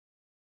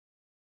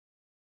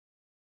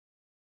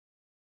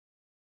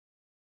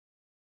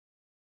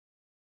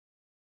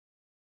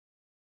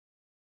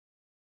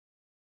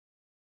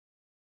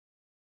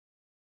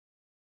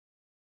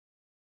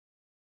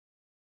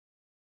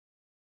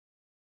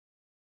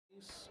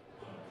things.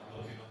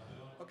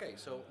 Okay,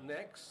 so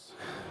next,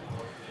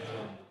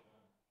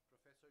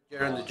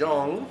 Professor Jeroen De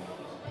Jong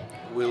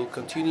will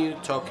continue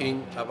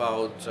talking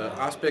about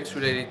aspects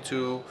related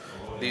to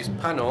this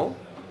panel,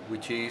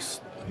 which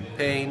is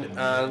pain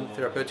and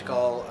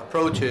therapeutical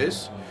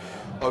approaches.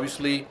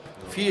 Obviously,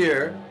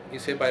 fear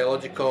is a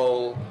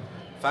biological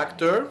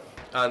factor,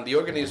 and the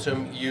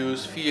organism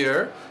use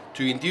fear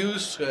to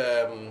induce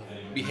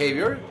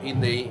behavior in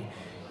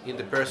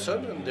the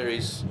person. And there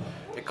is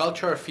a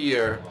cultural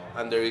fear,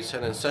 and there is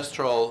an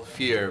ancestral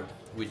fear,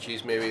 which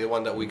is maybe the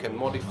one that we can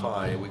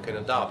modify, we can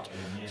adapt.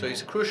 So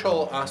it's a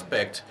crucial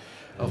aspect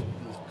of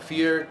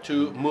fear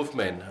to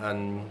movement.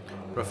 And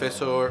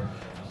Professor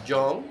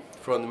Jong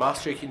from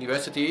Maastricht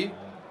University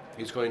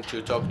is going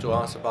to talk to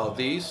us about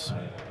this,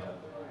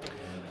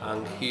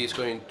 and he is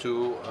going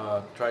to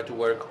try to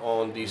work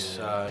on this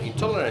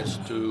intolerance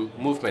to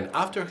movement.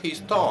 After his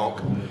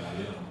talk,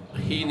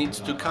 he needs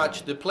to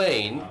catch the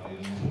plane.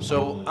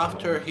 So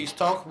after his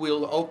talk,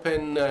 we'll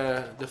open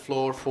the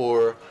floor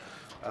for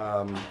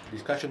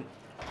discussion.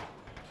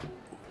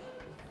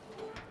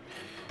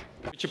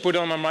 Could you put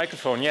on my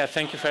microphone? Yeah,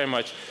 thank you very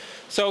much.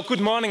 So good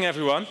morning,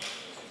 everyone.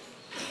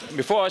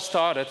 Before I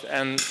started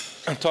and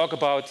talk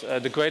about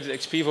the graded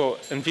ex vivo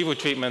and vivo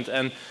treatment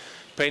and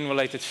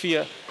pain-related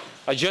fear,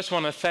 I just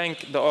want to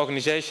thank the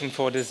organization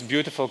for this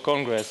beautiful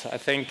congress. I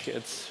think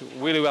it's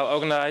really well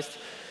organized.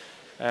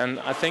 And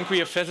I think we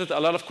have visited a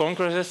lot of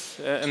congresses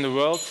in the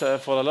world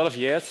for a lot of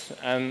years.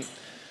 And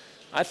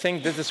I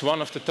think this is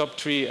one of the top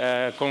 3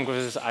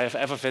 congresses I have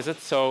ever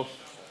visited. So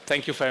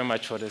thank you very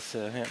much for this.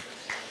 Yeah.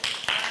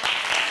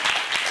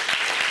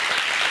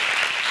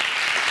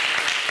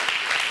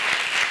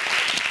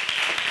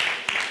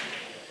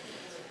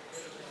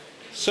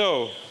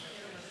 So,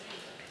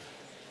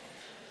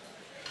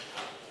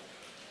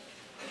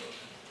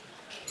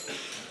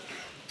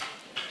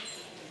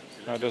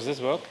 how does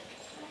this work?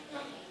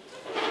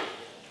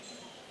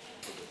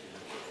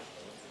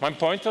 My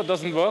pointer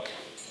doesn't work?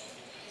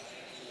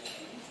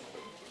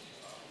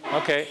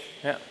 Okay,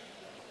 yeah.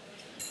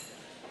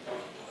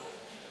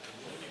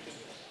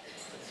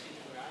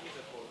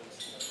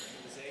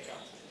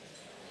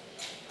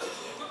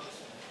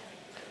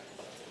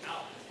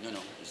 No,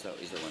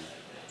 is the one.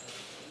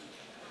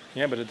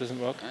 Yeah, but it doesn't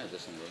work. Ah, it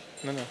doesn't work.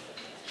 No.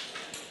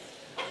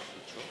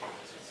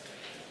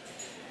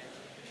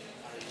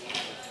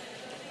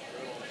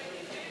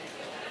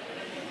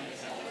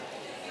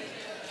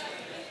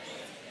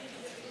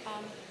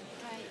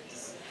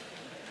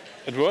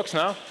 It works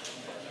now?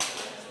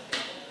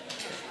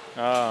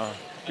 Ah,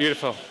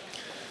 beautiful.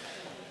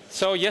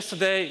 So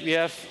yesterday we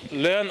have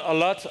learned a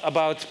lot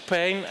about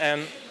pain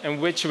and in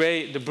which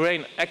way the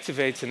brain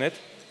activates in it.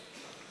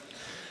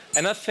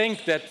 And I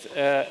think that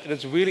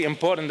it's really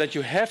important that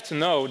you have to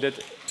know that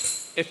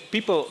if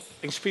people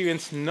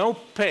experience no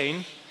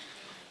pain,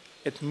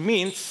 it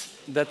means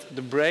that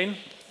the brain,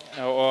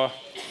 or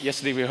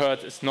yesterday we heard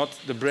it's not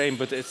the brain,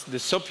 but it's the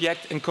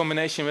subject in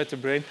combination with the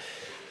brain,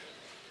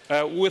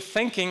 we're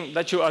thinking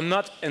that you are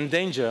not in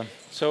danger.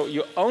 So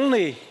you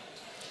only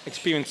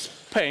experience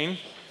pain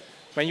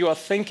when you are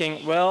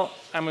thinking, well,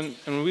 I'm in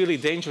a really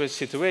dangerous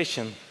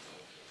situation.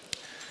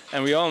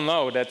 And we all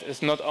know that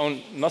it's not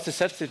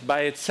nociceptive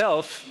by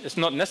itself, it's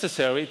not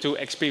necessary to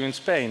experience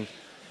pain.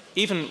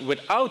 Even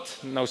without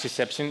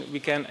nociception, we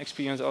can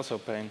experience also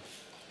pain.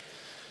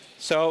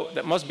 So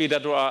that must be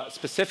that there are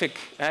specific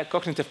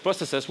cognitive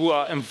processes who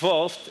are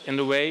involved in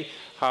the way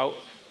how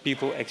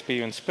people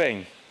experience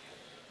pain.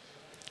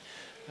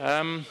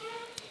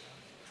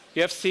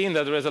 You have seen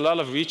that there is a lot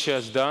of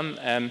research done,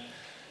 and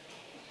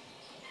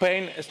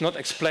pain is not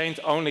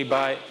explained only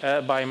by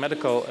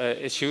biomedical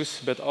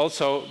issues, but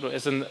also there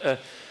is a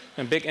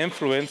big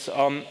influence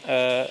on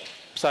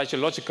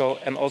psychological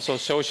and also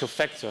social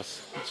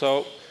factors.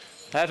 So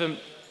I have a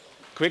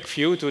quick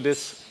view to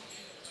this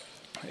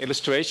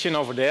illustration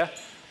over there.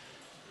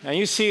 And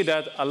you see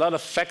that a lot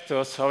of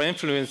factors are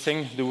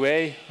influencing the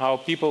way how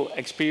people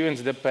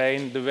experience the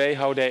pain, the way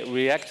how they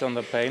react on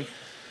the pain.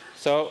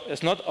 So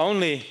it's not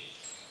only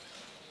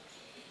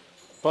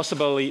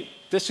possibly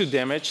tissue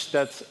damage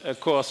that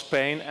cause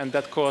pain and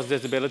that cause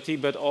disability,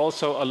 but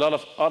also a lot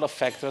of other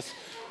factors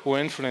who are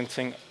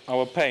influencing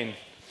our pain.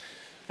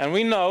 And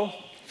we know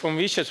from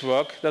research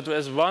work that there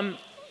is one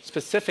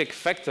specific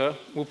factor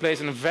who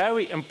plays a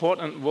very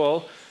important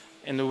role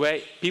in the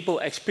way people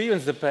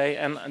experience the pain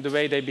and the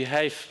way they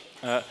behave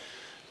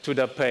to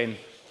their pain.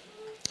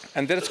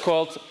 And that is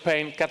called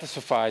pain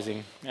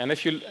catastrophizing. And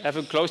if you have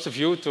a closer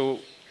view to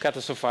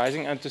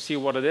catastrophizing and to see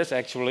what it is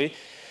actually,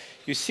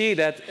 you see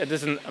that it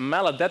is a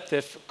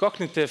maladaptive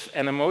cognitive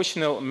and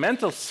emotional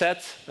mental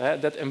set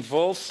that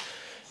involves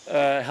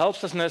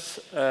helplessness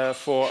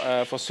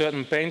for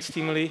certain pain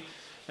stimuli,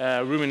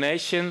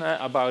 rumination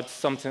about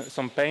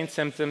some pain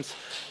symptoms,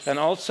 and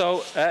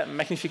also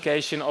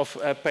magnification of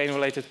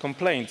pain-related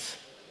complaints.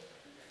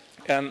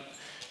 And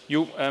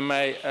you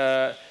may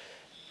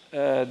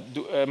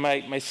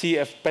see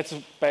if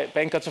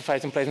pain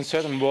catastrophizing plays a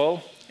certain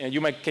role.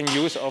 You can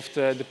use of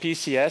the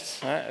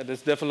PCS. It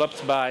is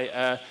developed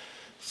by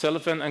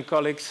Sullivan and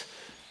colleagues.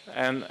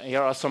 And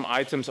here are some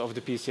items of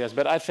the PCS,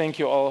 but I think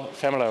you're all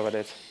familiar with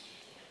it.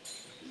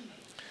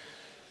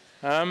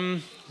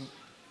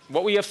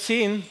 What we have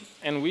seen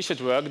in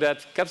research work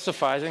that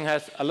catastrophizing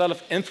has a lot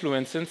of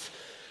influences,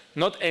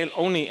 not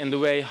only in the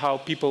way how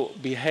people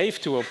behave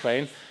toward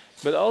pain,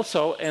 but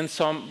also in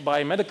some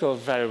biomedical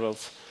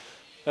variables.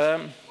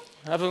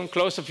 Have a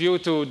closer view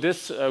to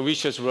this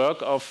research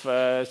work of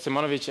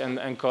Simonovic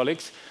and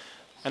colleagues.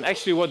 And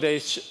actually what they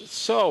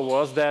saw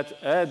was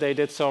that they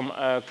did some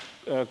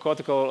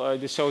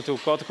they showed two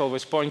cortical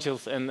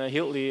responses in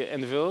healthy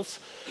individuals,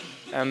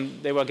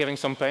 and they were giving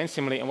some pain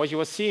stimuli. And what you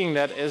were seeing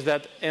that is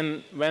that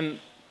when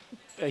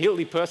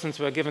healthy persons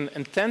were given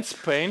intense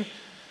pain,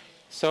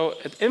 so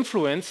it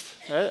influenced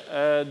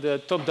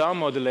the top-down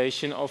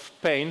modulation of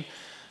pain,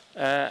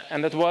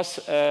 and that was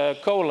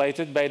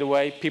correlated by the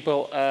way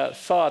people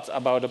thought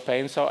about the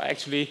pain. So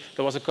actually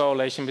there was a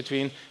correlation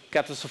between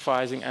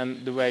catastrophizing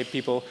and the way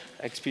people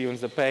experience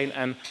the pain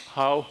and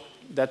how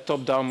that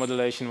top-down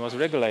modulation was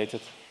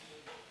regulated.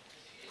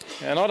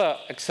 Another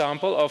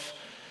example of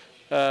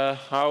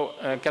how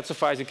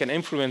catastrophizing can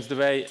influence the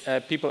way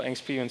people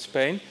experience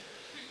pain.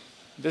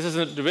 This is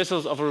the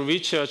results of a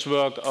research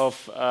work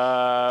of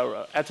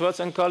Edwards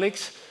and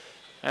colleagues.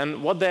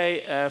 And what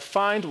they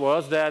find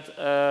was that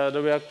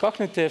there were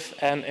cognitive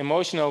and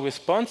emotional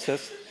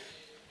responses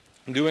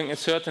during a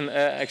certain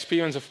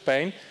experience of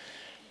pain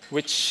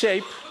which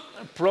shape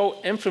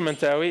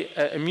pro-inflammatory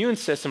immune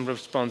system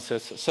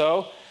responses.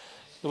 So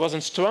there was a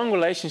strong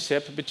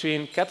relationship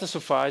between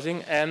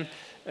catastrophizing and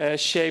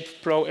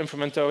shape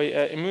pro-inflammatory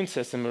immune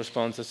system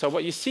responses. So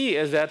what you see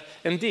is that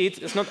indeed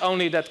it's not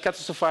only that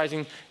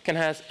catastrophizing can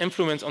have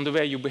influence on the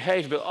way you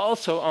behave, but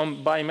also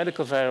on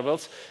biomedical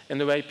variables in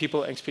the way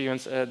people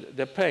experience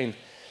their pain.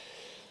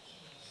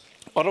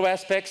 Other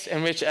aspects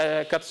in which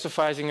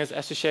catastrophizing is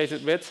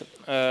associated with,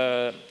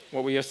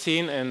 what we have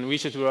seen in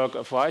research work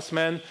of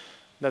Weissman,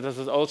 that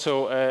has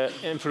also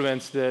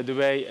influenced the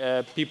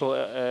way people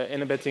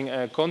inhibiting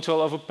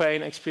control over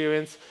pain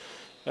experience.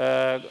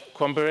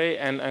 Quamberet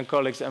and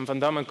colleagues, and Van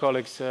Dam and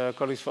colleagues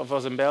of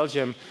us in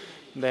Belgium,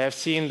 they have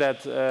seen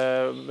that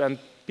when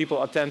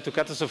people attend to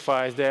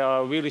catastrophize, they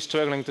are really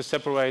struggling to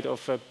separate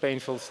of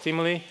painful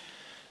stimuli.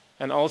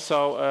 And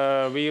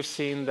also we have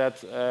seen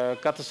that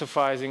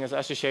catastrophizing is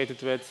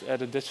associated with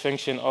the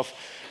dysfunction of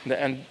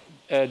the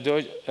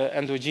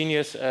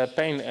endogenous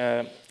pain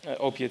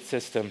opiate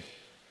system.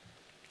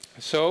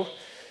 So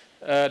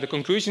the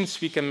conclusions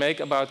we can make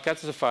about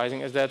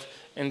catastrophizing is that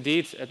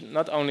indeed it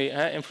not only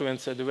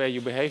influences the way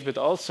you behave, but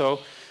also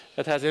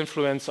it has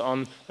influence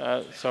on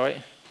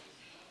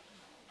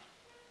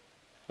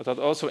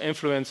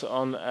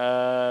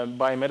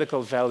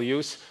biomedical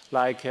values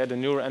like the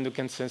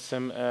neuroendocrine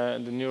system,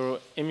 the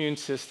neuroimmune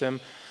system,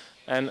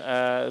 and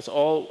it's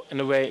all in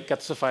a way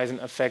catastrophizing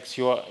affects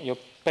your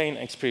pain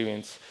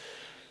experience.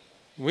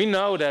 We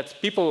know that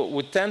people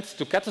who tend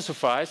to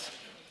catastrophize,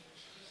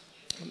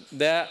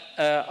 they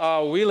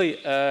are really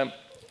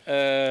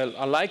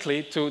are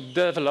likely to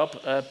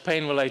develop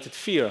pain-related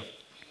fear.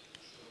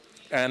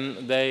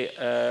 And they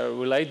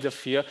relate the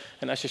fear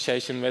in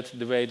association with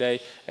the way they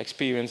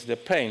experience the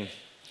pain.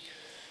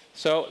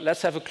 So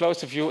let's have a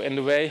closer view in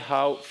the way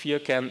how fear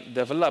can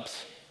develop.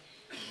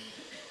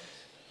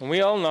 And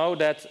we all know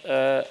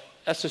that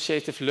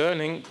associative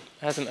learning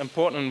has an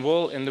important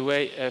role in the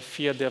way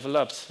fear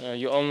develops.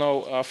 You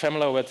all are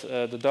familiar with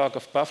the dog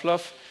of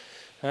Pavlov.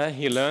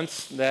 He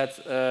learns that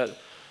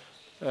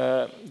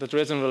there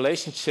is a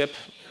relationship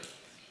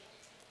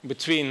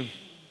between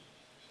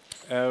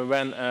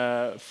when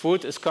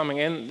food is coming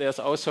in, there's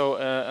also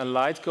a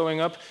light going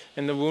up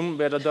in the room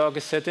where the dog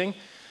is sitting.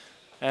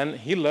 And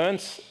he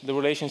learns the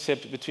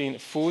relationship between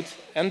food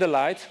and the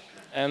light.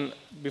 And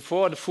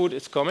before the food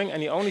is coming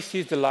and he only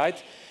sees the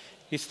light,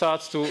 he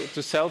starts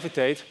to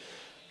salivate.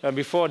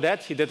 Before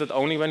that, he did it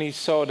only when he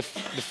saw the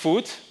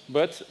food.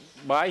 But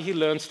by he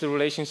learns the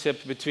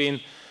relationship between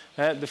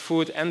the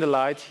food and the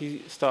light,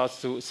 he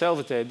starts to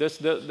salivate. Thus,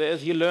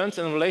 he learns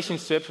a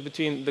relationship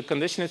between the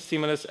conditioned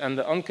stimulus and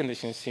the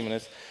unconditioned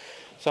stimulus.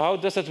 So how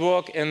does it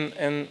work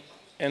in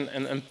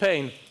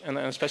pain, and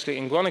especially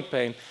in chronic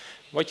pain?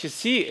 What you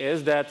see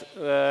is that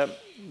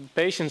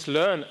patients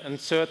learn a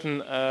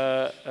certain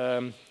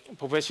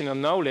professional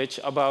knowledge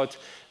about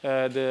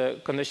the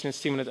conditioned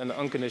stimulus and the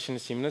unconditioned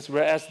stimulus,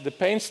 whereas the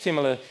pain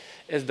stimulus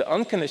is the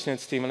unconditioned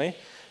stimuli,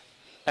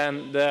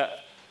 and the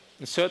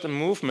certain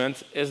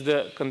movement is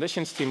the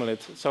conditioned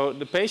stimulus. So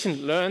the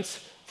patient learns,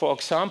 for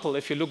example,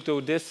 if you look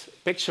to this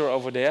picture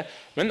over there,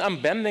 when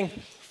I'm bending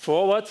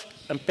forward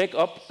and pick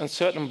up a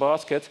certain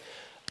basket,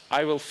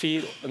 I will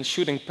feel a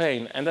shooting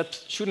pain. And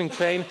that shooting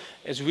pain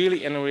is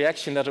really in a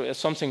reaction that there is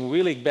something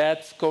really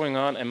bad going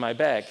on in my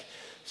back.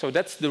 So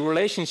that's the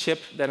relationship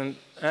that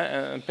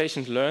a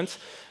patient learns.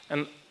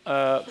 And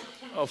of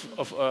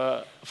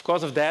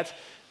course of that,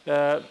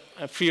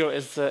 fear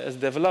is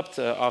developed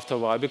after a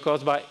while,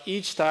 because by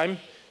each time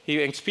he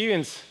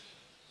experiences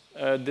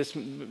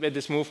with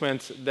this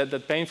movement,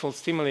 that painful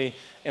stimuli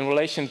in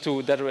relation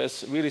to that there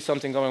is really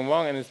something going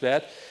wrong in his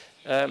bed,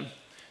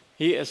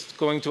 he is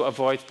going to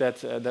avoid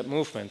that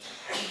movement.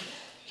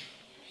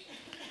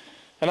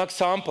 An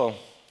example.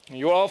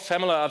 You're all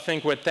familiar, I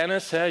think, with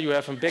tennis. You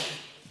have a big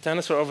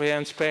tenniser over here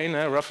in Spain,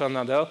 Rafael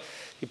Nadal.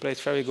 He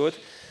plays very good.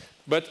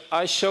 But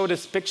I show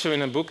this picture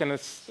in a book, and I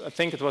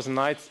think it was a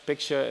nice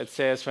picture. It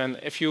says,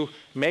 if you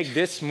make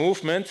this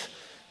movement,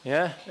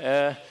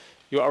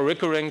 you are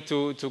recurring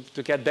to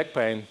get back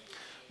pain.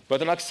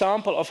 But an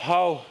example of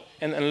how,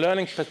 in a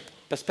learning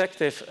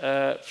perspective,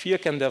 fear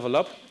can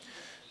develop.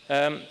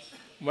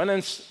 When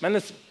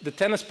the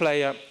tennis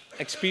player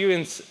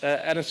experiences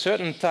at a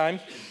certain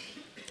time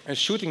a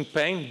shooting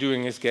pain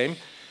during his game,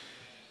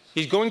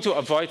 he's going to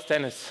avoid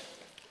tennis.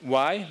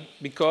 Why?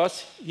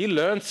 Because he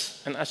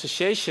learns an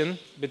association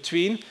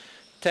between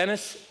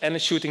tennis and a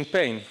shooting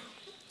pain.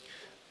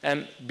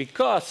 And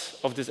because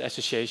of this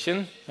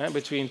association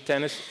between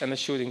tennis and a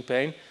shooting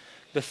pain,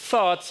 the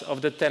thoughts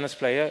of the tennis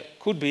player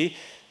could be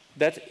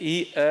that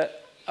he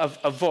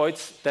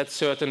avoids that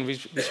certain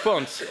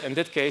response, in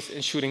that case,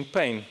 in shooting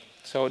pain.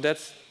 So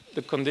that's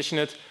the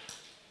conditioned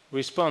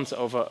response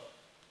over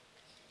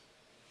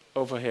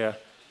here.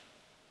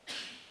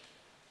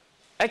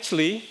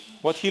 Actually,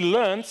 what he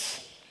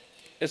learns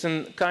is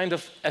a kind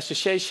of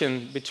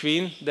association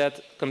between that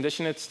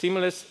conditioned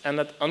stimulus and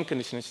that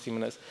unconditioned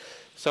stimulus.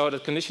 So the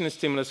conditioned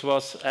stimulus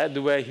was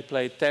the way he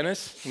played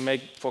tennis. He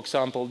made, for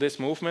example, this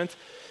movement.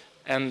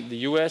 And the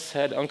US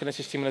had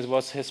unconditioned stimulus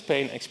was his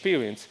pain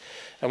experience.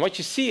 And what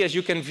you see is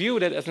you can view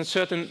that as a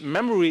certain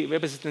memory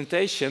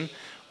representation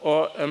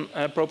or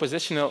a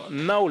propositional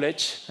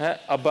knowledge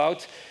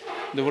about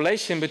the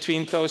relation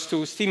between those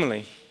two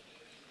stimuli.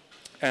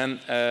 And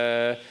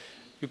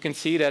you can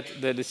see that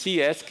the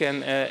CS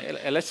can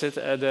elicit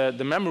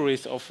the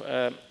memories of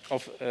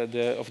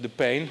the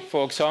pain.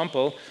 For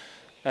example,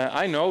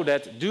 I know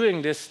that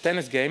during this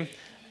tennis game,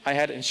 I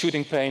had a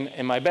shooting pain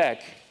in my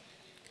back.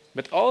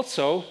 But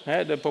also,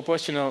 the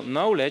proportional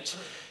knowledge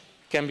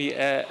can be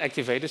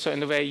activated. So in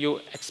the way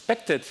you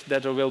expected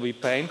that there will be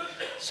pain.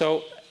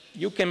 So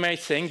you may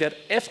think that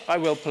if I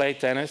will play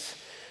tennis,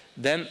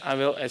 then I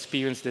will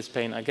experience this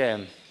pain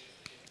again.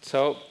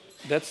 So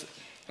that's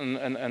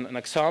an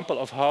example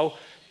of how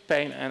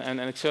pain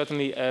and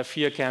certainly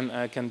fear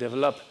can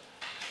develop.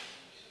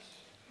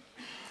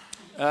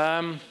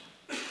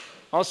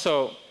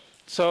 Also,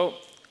 so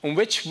in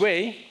which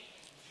way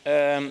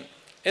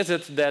is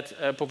it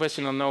that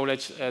professional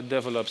knowledge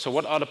develops? So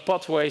what are the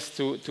pathways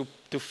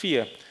to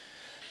fear?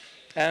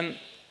 And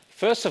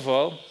first of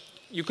all,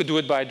 you could do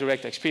it by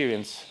direct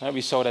experience.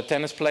 We saw that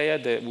tennis player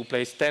who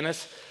plays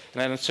tennis,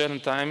 and at a certain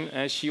time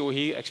she or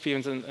he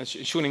experienced a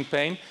shooting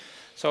pain.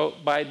 So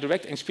by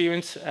direct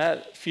experience,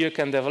 fear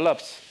can develop.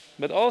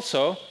 But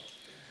also,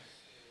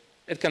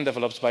 it can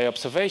develop by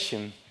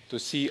observation, to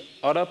see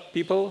other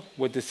people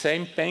with the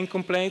same pain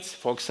complaints,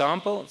 for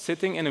example,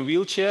 sitting in a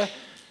wheelchair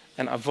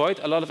and avoid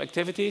a lot of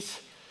activities,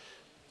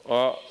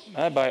 or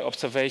by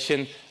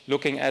observation,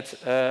 looking at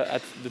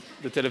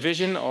the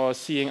television or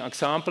seeing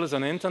examples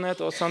on the internet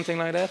or something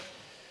like that.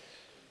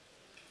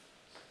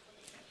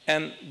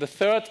 And the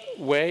third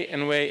way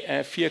in which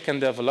fear can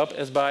develop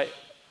is by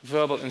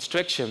verbal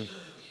instruction.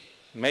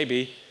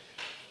 Maybe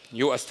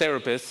you as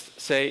therapists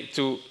say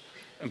to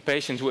a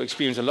patient who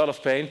experiences a lot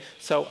of pain,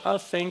 so I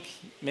think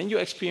when you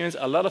experience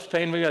a lot of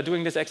pain when you are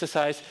doing this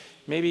exercise,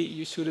 maybe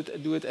you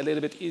should do it a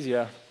little bit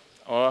easier.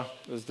 Or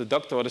there's the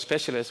doctor or the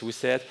specialist who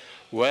said,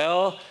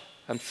 well,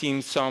 I'm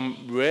seeing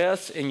some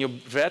wears in your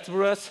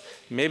vertebrae,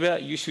 maybe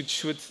you should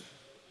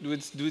do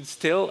it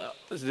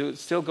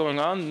still going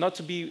on, not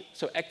to be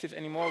so active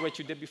anymore what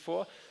you did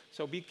before.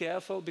 So be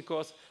careful,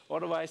 because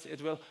otherwise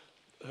it will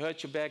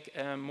hurt your back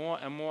more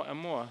and more and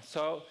more.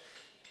 So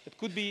it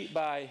could be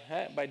by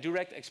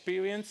direct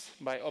experience,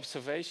 by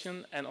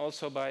observation, and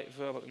also by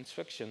verbal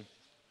instruction,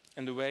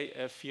 and the way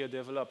fear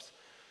develops.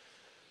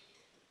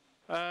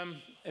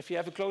 If you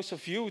have a closer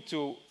view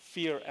to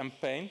fear and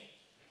pain,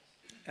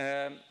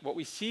 what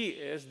we see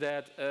is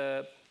that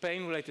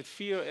pain-related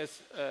fear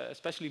is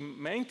especially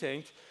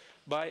maintained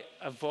by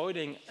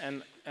avoiding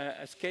an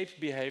escape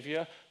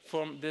behavior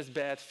from these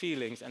bad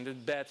feelings. And the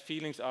bad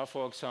feelings are,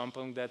 for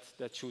example,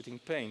 that shooting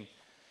pain.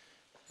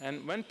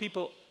 And when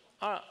people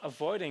are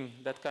avoiding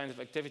that kind of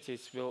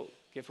activities will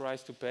give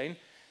rise to pain,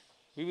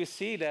 we will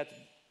see that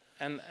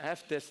and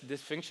have this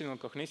dysfunctional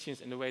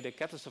cognitions in the way they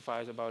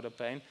catastrophize about the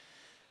pain.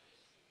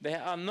 They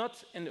are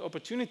not in the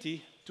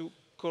opportunity to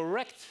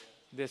correct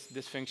this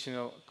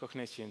dysfunctional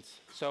cognitions.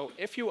 So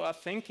if you are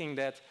thinking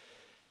that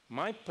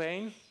my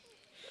pain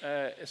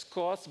is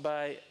caused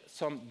by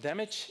some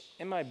damage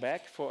in my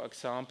back, for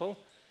example,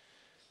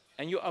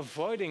 and you're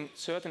avoiding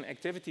certain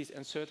activities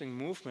and certain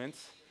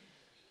movements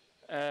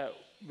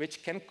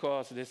which can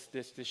cause this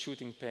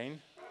shooting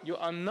pain, you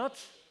are not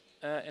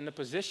in a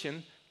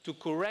position to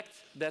correct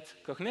that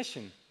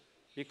cognition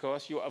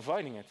because you're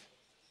avoiding it.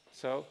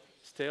 So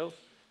still,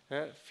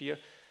 fear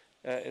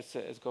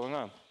is going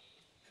on.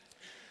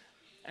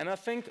 And I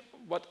think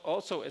what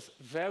also is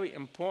very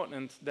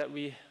important that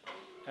we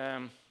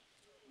have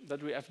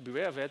to be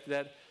aware of it,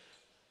 that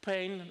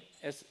pain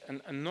is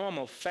a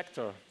normal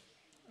factor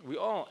we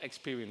all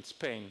experience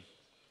pain.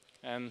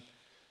 And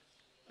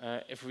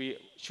if we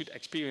should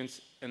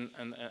experience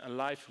a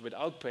life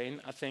without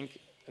pain, I think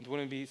it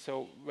wouldn't be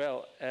so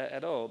well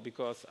at all,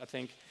 because I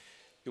think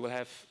you will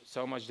have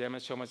so much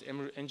damage, so much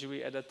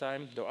injury at that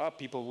time. There are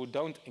people who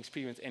don't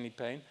experience any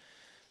pain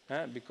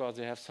because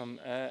they have some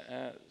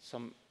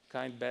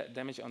kind of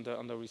damage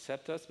on the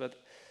receptors, but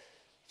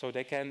so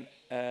they can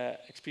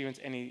experience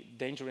any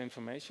danger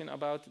information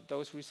about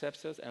those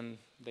receptors, and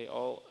they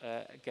all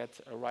get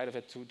a right of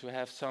it to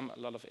have a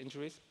lot of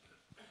injuries.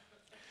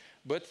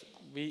 But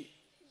we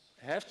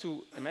have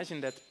to imagine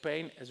that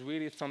pain is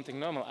really something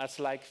normal. It's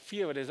like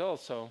fear it is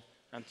also,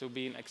 and to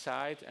be in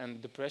anxiety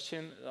and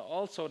depression.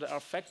 Also, there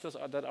are factors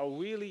that are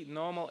really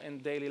normal in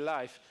daily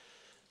life.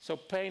 So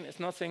pain is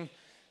nothing.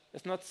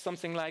 It's not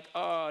something like,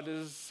 oh,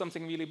 this is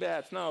something really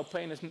bad. No,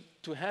 pain is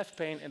to have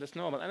pain. It is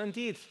normal. And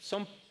indeed,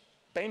 some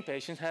pain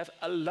patients have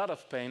a lot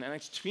of pain and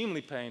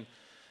extremely pain.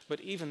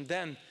 But even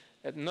then,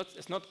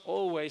 it's not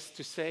always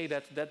to say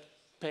that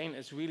pain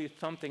is really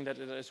something that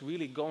is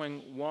really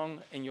going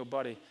wrong in your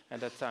body at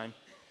that time.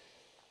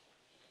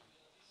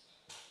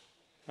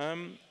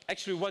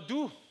 Actually, what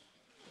do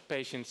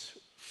patients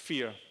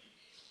fear?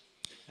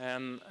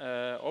 And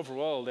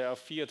overall, they are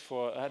feared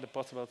for the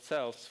possible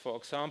selves. For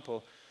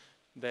example,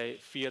 they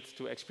feared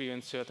to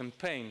experience certain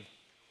pain.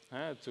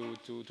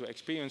 To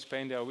experience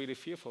pain, they are really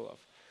fearful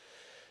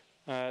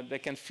of. They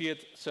can fear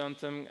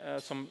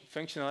some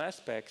functional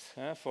aspects.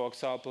 For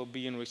example,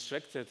 being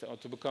restricted or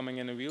to becoming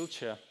in a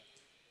wheelchair.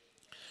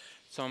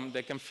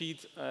 They can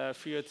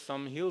fear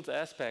some healed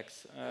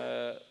aspects.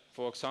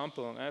 For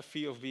example,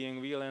 fear of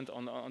being real-end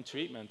on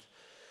treatment.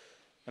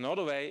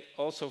 Another way,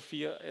 also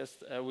fear is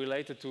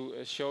related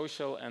to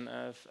social and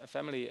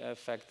family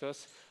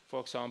factors.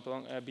 For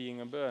example,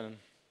 being a burden.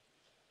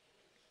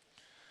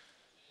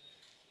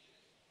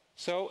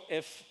 So,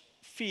 if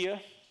fear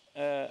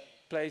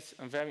plays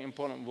a very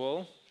important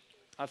role,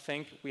 I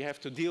think we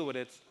have to deal with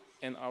it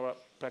in our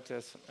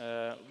practice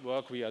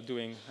work we are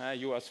doing.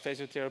 You as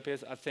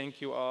physiotherapists, I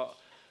think you are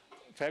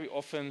very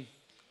often,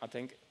 I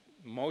think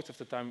most of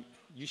the time,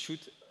 you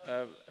should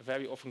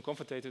very often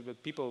confronted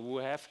with people who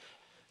have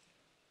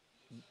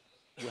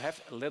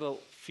a little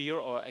fear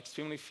or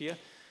extremely fear,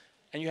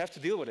 and you have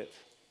to deal with it.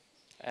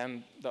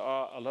 And there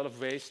are a lot of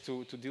ways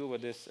to deal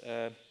with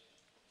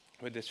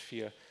this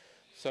fear.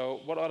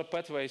 So what are the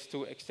pathways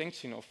to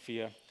extinction of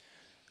fear?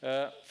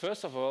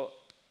 First of all,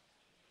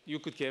 you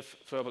could give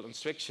verbal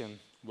instruction.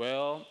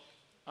 Well,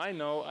 I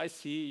know, I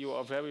see you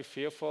are very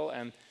fearful,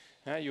 and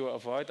you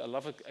avoid a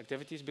lot of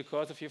activities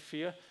because of your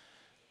fear.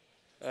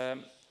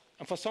 And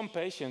for some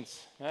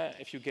patients,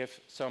 if you give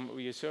some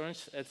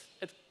reassurance,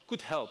 it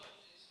could help.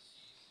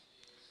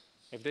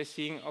 If they're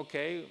seeing,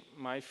 okay,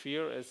 my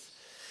fear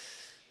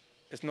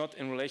is not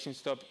in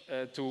relationship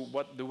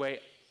to the way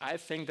I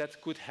think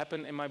that could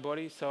happen in my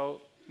body,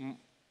 so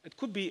it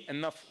could be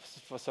enough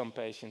for some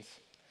patients.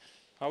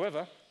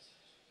 However,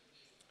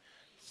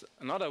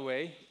 another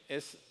way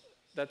is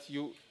that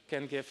you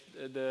can give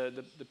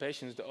the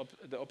patients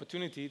the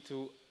opportunity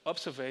to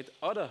observe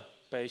other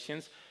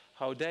patients,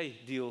 how they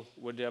deal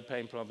with their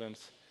pain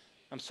problems.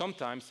 And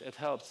sometimes it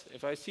helps.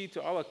 If I see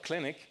to our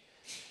clinic,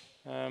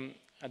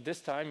 at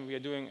this time we are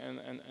doing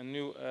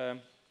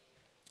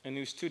a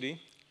new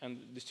study, and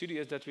the study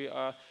is that we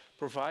are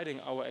providing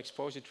our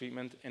exposure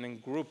treatment in a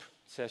group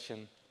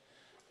session.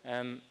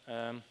 And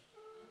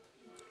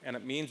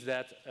it means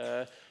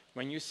that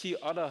when you see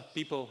other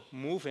people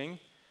moving,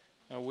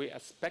 we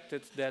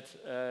expected that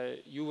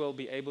you will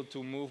be able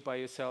to move by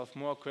yourself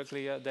more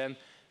quickly than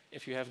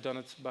if you have done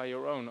it by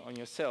your own, on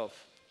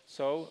yourself.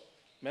 So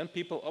when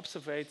people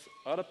observe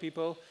other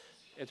people,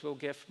 it will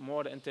give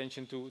more the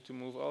intention to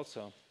move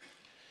also.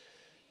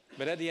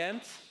 But at the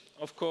end,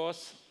 of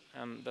course,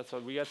 and that's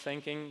what we are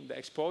thinking, the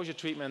exposure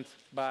treatment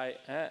by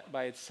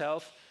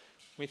itself,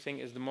 we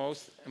think is the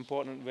most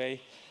important way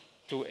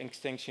to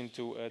extinction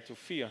to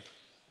fear.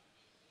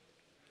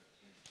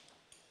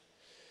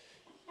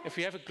 If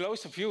we have a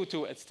closer view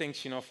to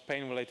extinction of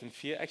pain-related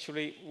fear,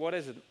 actually, what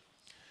is it?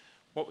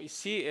 What we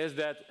see is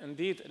that,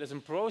 indeed, it is a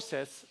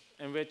process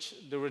in which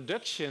the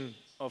reduction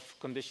of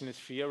conditioned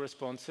fear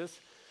responses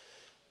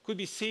could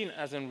be seen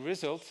as a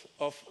result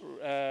of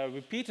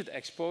repeated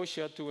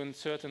exposure to a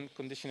certain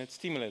conditioned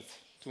stimulus,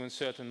 to a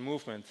certain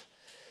movement.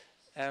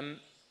 And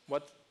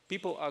what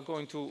people are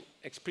going to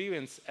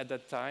experience at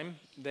that time,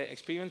 they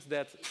experience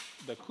that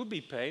there could be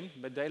pain,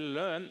 but they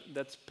learn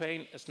that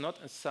pain is not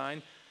a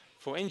sign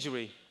for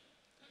injury.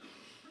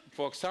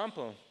 For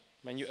example,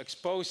 when you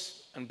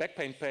expose a back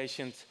pain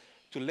patient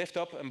to lift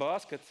up a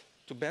basket,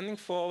 to bending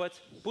forward,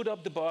 put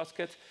up the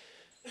basket,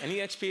 and he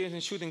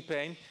experiences shooting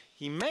pain,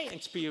 he may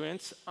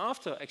experience,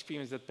 after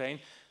experiencing that pain,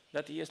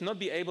 that he is not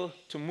be able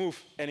to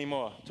move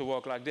anymore, to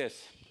walk like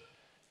this.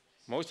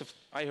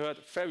 I heard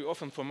very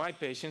often from my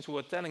patients who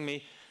are telling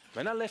me,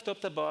 when I lift up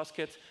the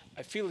basket,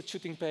 I feel the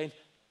shooting pain,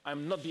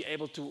 I'm not be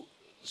able to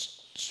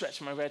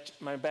stretch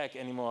my back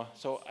anymore,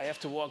 so I have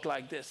to walk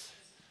like this.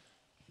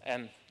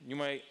 And you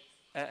may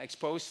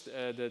expose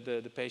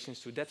the patients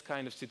to that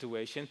kind of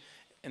situation.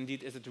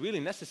 indeed, is it really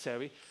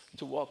necessary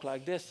to walk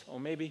like this? Or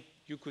maybe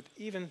you could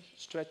even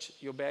stretch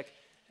your back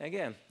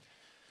again.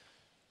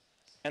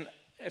 And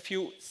if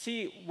you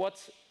see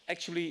what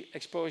actually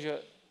exposure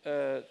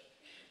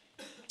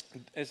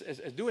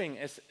is doing,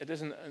 it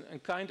is a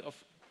kind of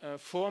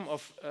form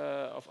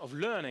of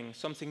learning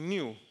something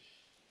new,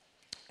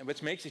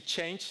 which makes a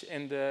change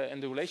in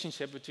the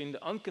relationship between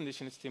the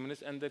unconditioned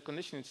stimulus and the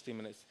conditioned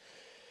stimulus.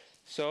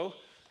 So,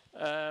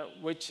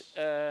 with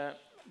a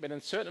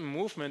certain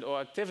movement or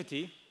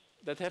activity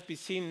that have been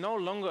seen no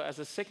longer as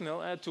a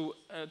signal to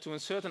a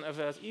certain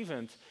adverse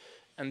event,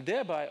 and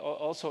thereby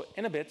also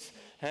inhibits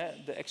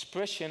the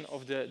expression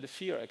of the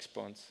fear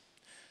response.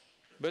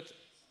 But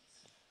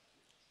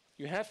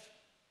you have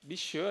to be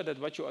sure that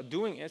what you are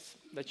doing is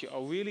that you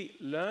are really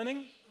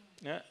learning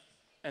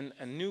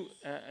a new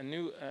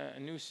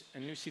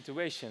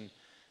situation.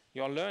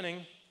 You are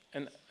learning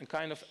a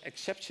kind of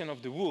exception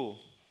of the rule.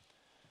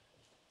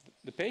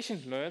 The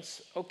patient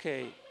learns,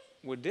 okay,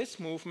 with this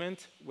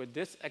movement, with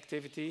this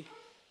activity,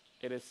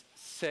 it is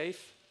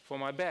safe for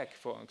my back,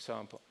 for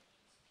example.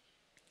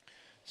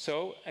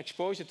 So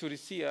exposure to the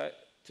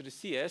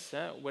CS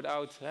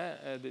without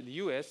the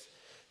US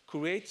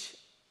creates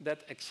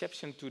that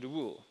exception to the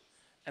rule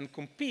and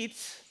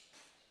competes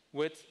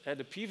with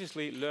the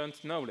previously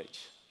learned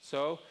knowledge.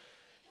 So,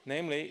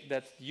 namely,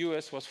 that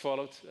US was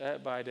followed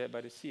by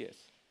the CS.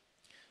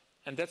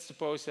 And that's the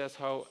process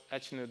how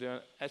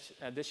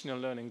additional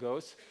learning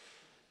goes.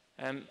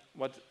 And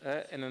what,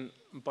 in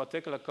a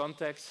particular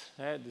context,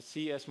 the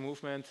CS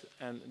movement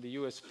and the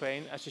US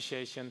pain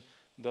association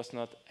does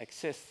not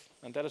exist.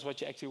 And that is what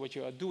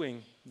you are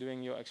doing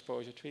your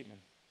exposure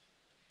treatment.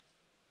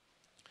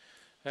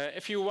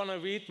 If you want to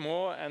read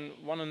more and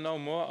want to know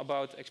more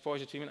about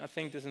exposure treatment, I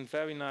think this is a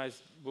very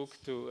nice book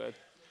to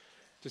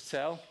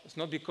sell. It's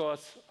not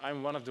because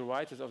I'm one of the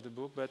writers of the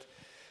book, but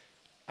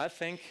I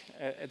think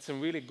it's a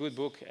really good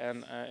book.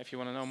 And if you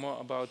want to know more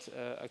about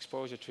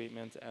exposure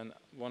treatment and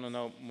want to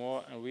know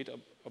more and read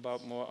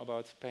more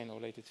about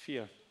pain-related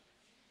fear.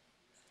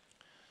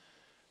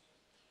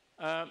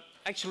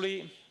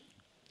 Actually,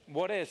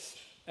 what is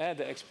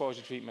the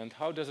exposure treatment?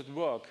 How does it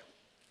work?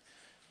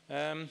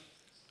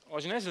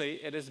 Originally,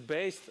 it is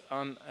based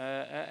on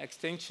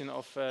extinction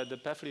of the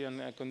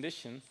Pavlovian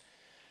condition,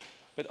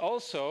 but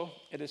also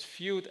it is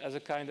viewed as a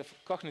kind of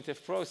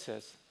cognitive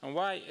process. And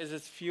why is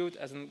it viewed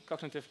as a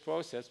cognitive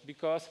process?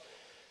 Because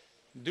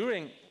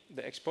during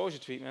the exposure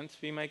treatment,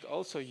 we make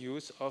also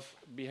use of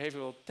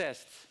behavioral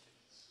tests.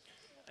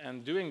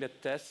 And during the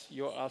tests,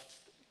 you are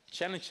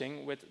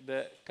challenging with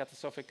the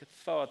catastrophic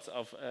thoughts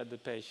of the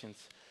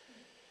patients.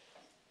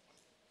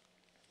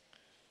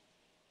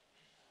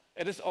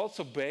 It is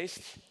also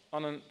based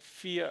on a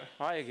fear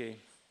hierarchy,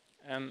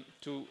 and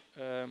to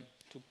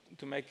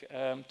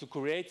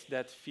create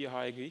that fear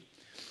hierarchy,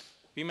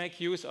 we make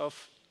use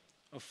of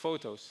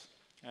photos,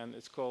 and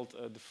it's called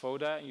the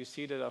FODA. You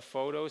see there are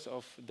photos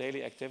of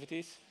daily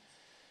activities,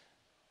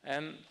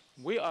 and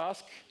we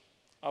ask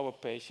our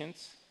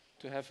patients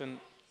to have a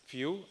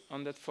view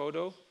on that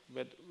photo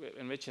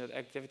in which that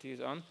activity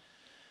is on.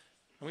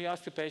 And we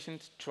ask the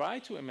patient, try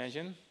to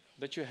imagine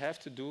that you have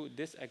to do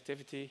this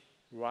activity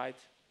right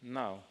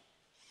now.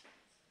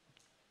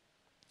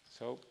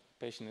 So,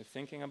 patient is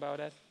thinking about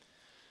that.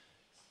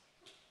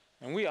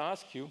 And we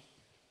ask you,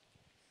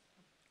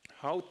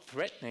 how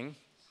threatening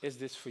is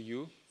this for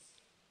you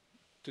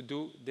to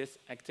do this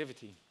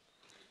activity?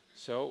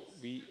 So,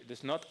 it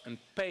is not a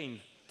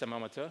pain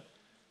thermometer,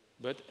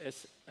 but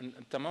it's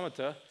a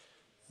thermometer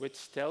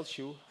which tells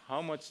you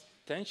how much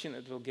tension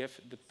it will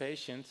give the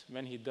patient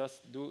when he does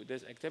do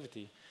this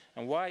activity.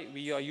 And why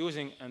we are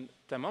using a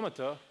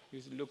thermometer,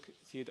 you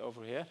see it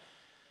over here,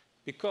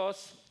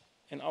 because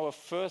in our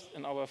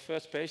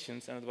first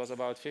patients, and it was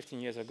about 15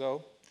 years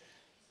ago,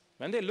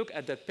 when they look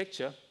at that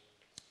picture,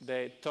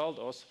 they told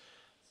us,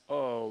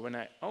 oh, when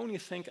I only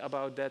think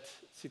about that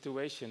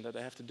situation, that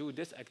I have to do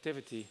this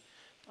activity,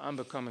 I'm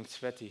becoming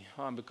sweaty.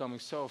 Oh, I'm becoming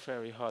so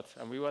very hot.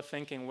 And we were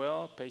thinking,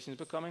 well, patients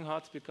becoming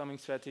hot, becoming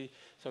sweaty,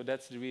 so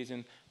that's the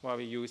reason why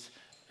we use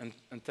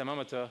a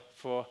thermometer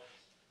for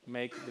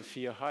make the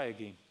fear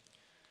hierarchy.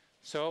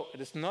 So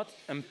it is not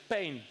a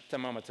pain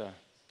thermometer.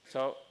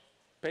 So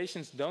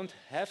patients don't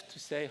have to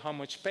say how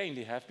much pain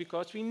they have,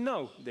 because we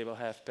know they will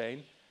have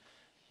pain,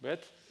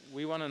 but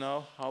we want to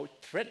know how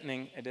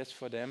threatening it is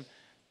for them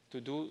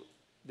to do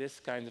this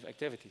kind of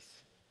activities.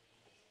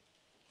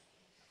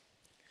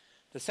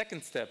 The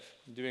second step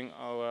during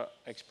our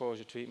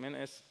exposure treatment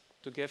is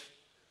to give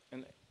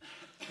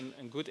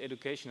a good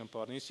educational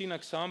part. And you see an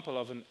example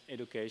of an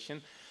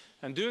education,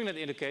 and during that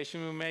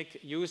education we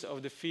make use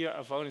of the fear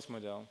avoidance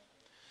model.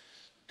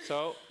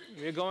 So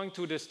we're going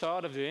to the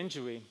start of the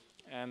injury,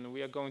 and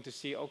we are going to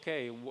see,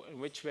 okay,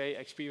 which way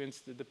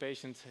experienced the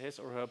patient his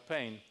or her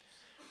pain.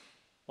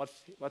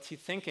 What's he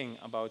thinking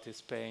about his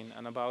pain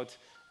and about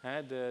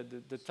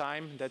the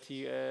time that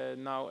he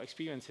now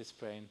experiences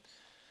pain.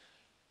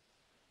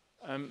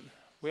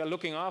 We are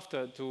looking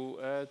after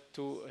to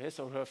his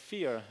or her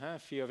fear,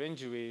 fear of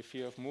injury,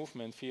 fear of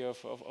movement, fear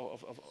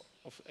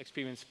of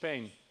experienced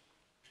pain.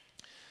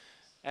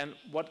 And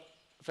what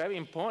very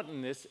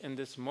important is in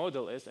this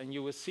model is, and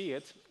you will see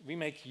it, we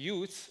make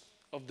use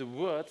of the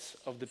words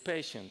of the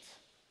patient.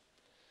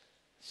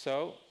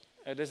 So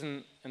it is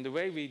and the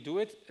way we do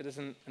it, it is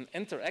an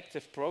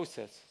interactive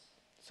process.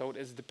 So it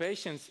is the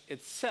patient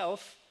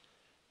itself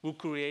who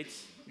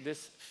creates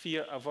this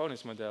fear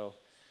avoidance model.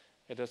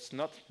 It is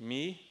not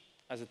me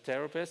as a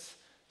therapist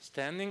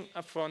standing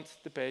up front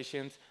the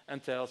patient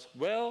and tells,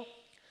 well,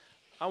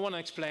 I want to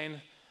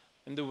explain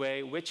in the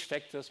way which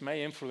factors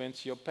may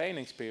influence your pain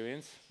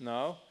experience.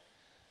 No,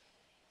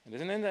 it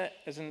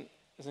is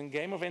a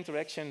game of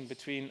interaction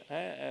between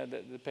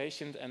the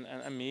patient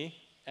and me.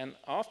 And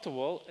after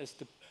all, it's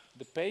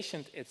the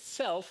patient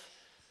itself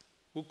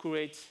who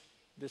creates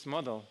this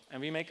model.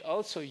 And we make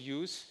also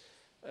use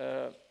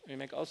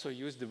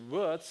the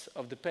words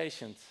of the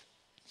patient.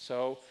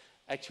 So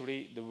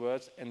actually the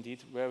words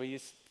indeed where he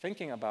is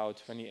thinking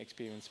about when he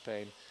experiences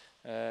pain.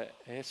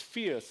 His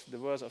fears, the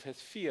words of his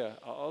fear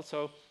are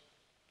also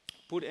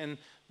put in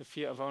the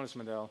fear avoidance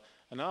model.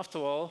 And after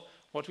all,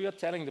 what we are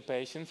telling the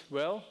patient,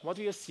 well, what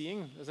we are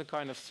seeing is a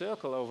kind of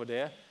circle over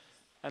there,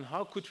 and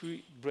how could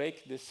we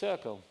break this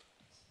circle?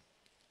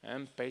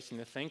 And the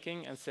patient is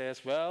thinking and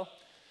says, well,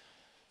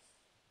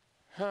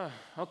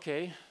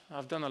 okay,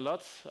 I've done a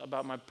lot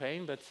about my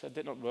pain, but it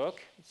did not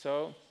work.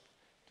 So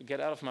to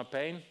get out of my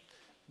pain,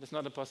 there's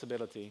not a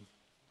possibility.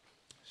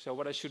 So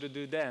what I should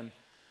do then?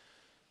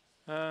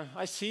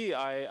 I see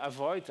I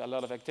avoid a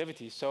lot of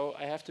activities, so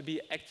I have to be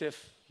active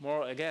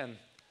more again.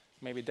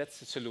 Maybe that's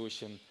the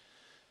solution.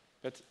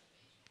 But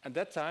at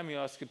that time, you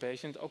ask the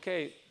patient,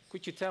 okay,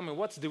 could you tell me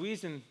what's the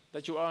reason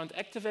that you aren't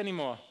active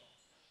anymore?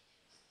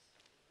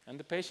 And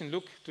the patient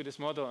looks to this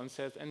model and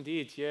says,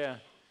 indeed, yeah,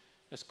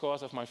 it's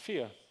cause of my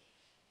fear.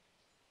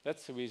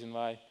 That's the reason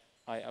why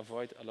I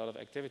avoid a lot of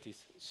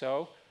activities.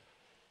 So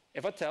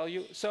if I tell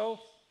you, so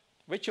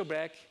with your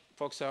back,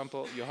 for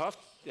example, you have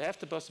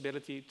the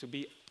possibility to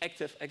be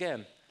active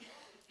again.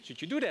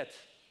 Should you do that?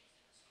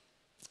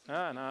 No,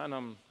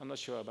 I'm not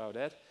sure about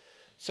that.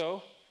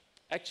 So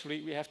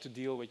actually, we have to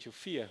deal with your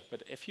fear.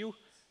 But if you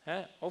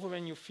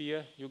overwhelm your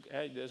fear,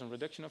 there's a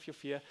reduction of your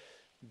fear,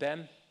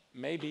 then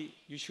maybe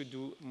you should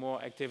do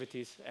more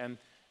activities. And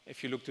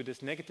if you look to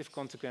this negative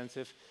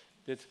consequences,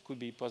 that could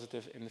be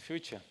positive in the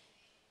future.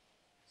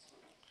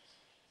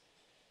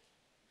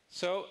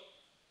 So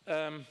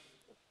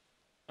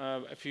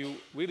if you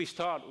really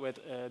start with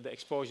the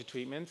exposure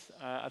treatment,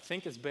 I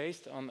think it's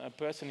based on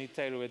personally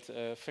tailored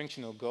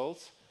functional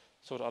goals.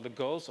 So what are the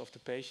goals of the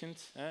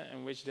patient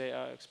in which they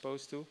are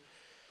exposed to?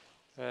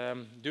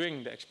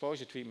 During the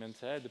exposure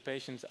treatment, the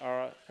patients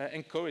are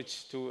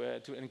encouraged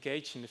to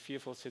engage in the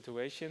fearful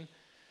situation.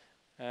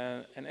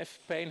 And if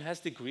pain has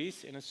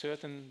decreased in a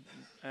certain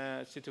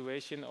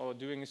situation or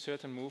doing a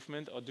certain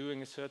movement or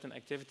doing a certain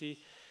activity,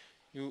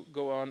 you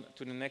go on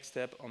to the next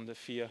step on the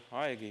fear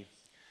hierarchy.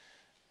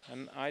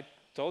 And I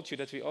told you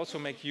that we also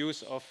make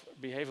use of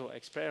behavioral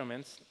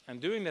experiments. And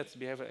doing that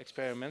behavioral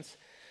experiments,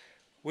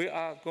 we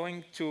are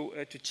going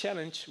to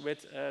challenge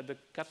with the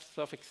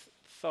catastrophic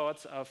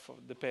thoughts of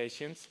the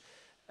patients.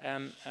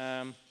 And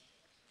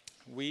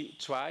we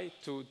try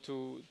to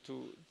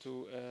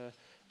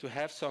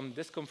have some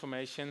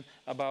disconfirmation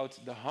about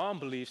the harm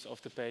beliefs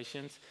of the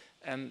patients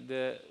and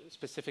the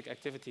specific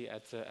activity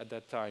at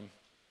that time.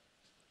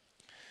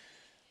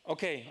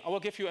 Okay, I will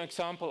give you an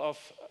example of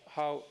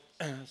how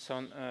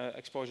some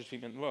exposure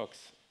treatment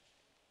works.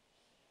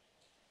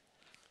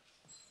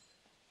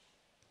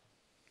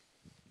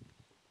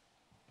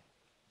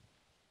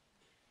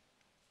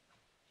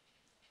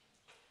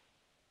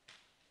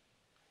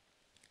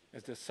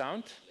 Is the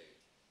sound?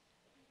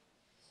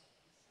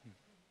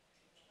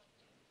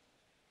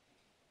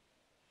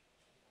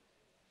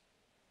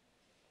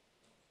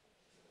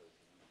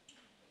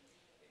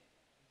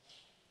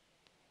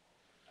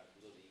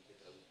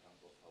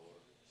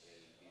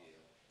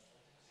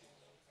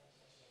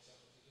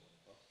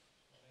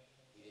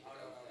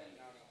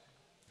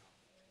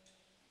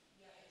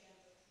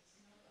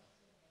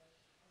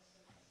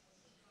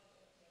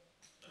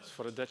 It's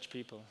for the Dutch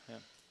people, yeah.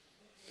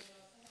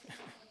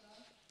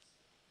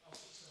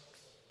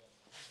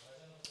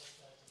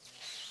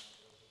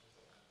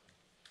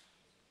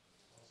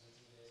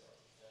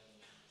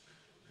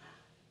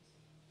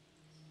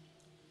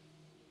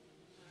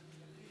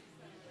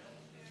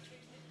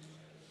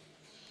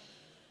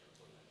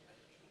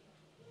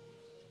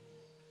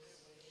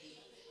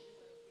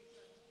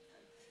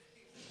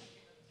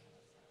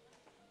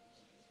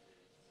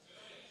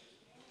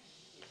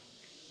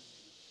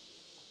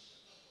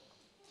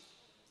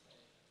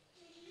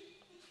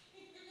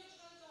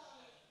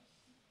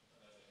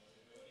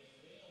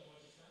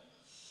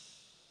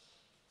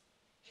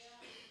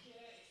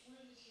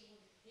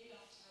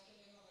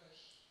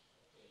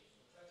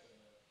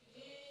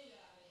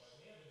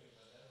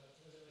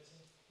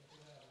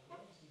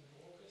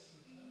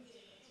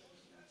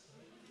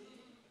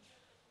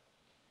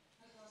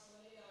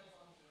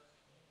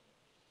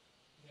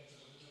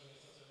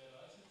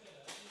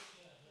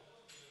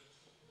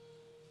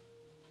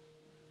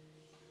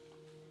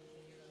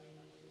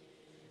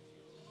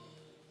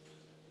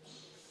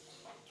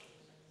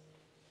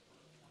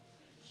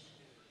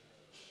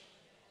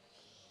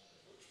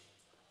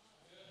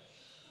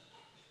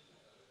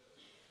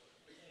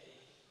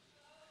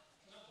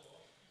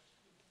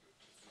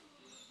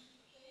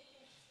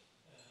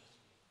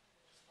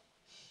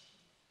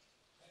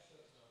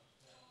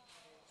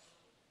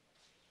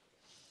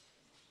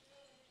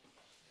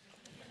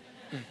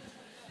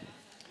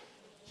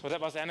 So that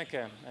was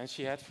Anneke, and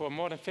she had for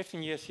more than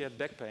 15 years she had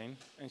back pain,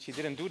 and she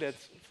didn't do that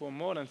for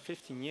more than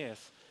 15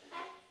 years.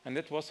 And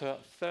that was her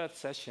third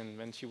session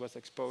when she was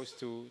exposed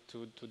to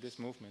this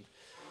movement.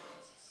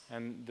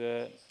 And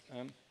the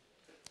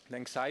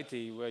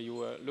anxiety where you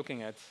were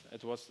looking at,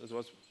 it was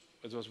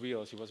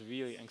real. She was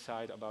really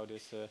anxious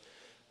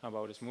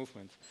about this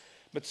movement.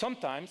 But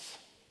sometimes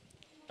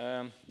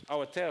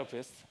our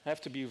therapists have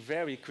to be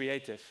very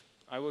creative.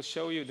 I will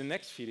show you the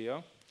next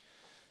video.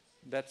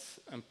 That's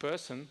a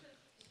person.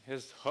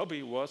 His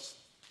hobby was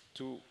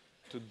to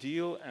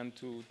deal and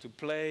to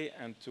play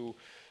and to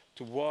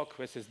walk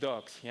with his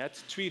dogs. He had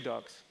 3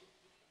 dogs.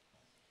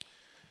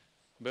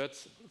 But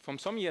from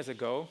some years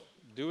ago,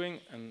 doing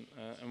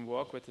a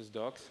walk with his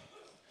dogs,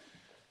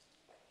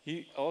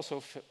 he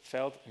also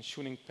felt a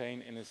shooting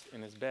pain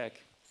in his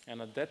back.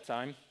 And at that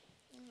time,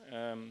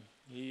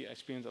 he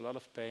experienced a lot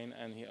of pain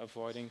and he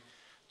avoiding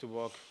to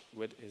walk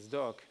with his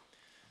dog.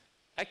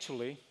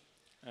 Actually,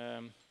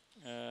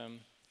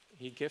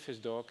 he gave his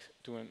dog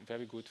to a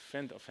very good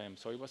friend of him.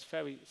 So he was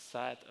very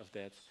sad of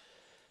that.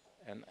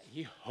 And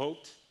he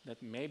hoped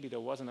that maybe there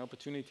was an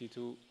opportunity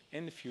to,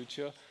 in the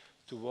future,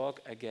 to walk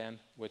again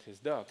with his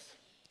dogs.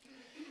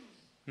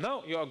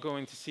 Now you are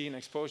going to see an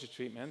exposure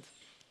treatment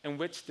in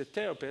which the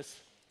therapist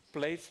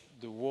plays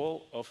the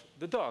wall of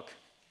the dog.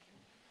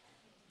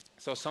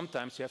 So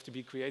sometimes you have to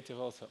be creative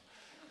also.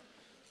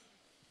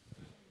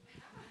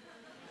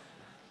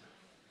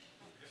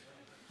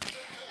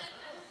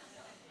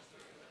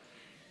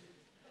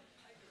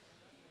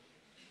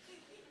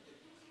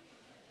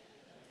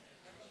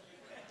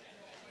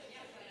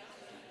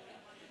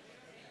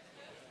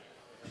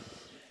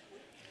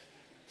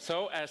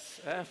 So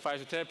as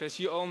physiotherapists,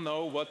 you all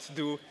know what to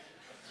do,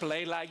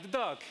 play like the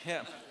dog.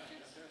 Yeah.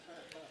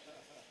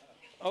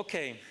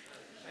 Okay,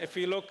 if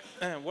we look,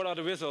 what are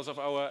the results of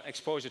our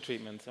exposure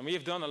treatment? And we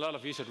have done a lot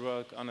of research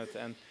work on it,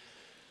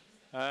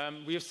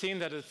 and we have seen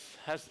that it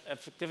has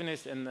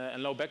effectiveness in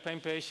low back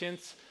pain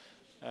patients.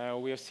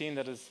 We have seen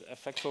that it's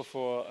effective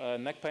for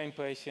neck pain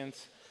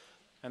patients,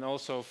 and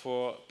also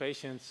for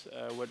patients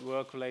with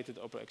work-related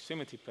upper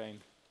extremity pain.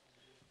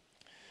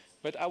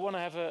 But I want to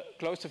have a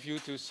closer view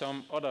to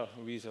some other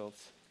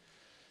results.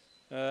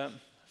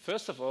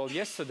 First of all,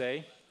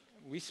 yesterday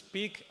we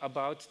speak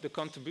about the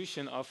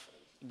contribution of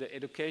the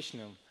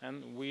educational,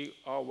 and we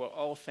were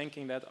all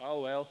thinking that, oh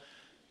well,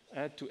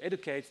 to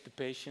educate the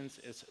patients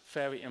is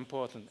very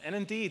important. And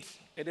indeed,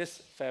 it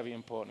is very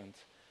important.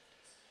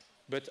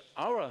 But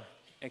our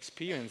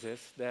experience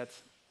is that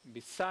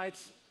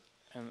besides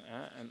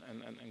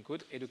a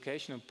good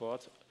educational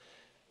part,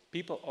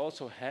 people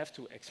also have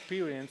to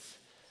experience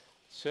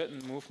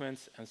certain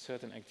movements and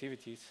certain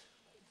activities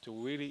to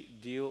really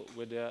deal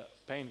with their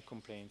pain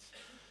complaints.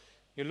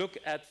 You look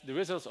at the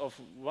results of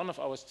one of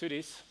our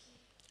studies,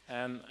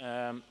 and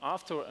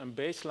after a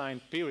baseline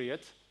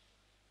period,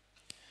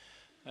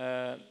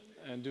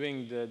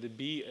 during the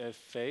B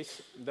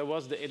phase, there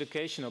was the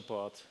educational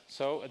part.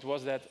 So it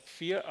was that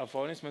fear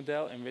avoidance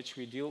model in which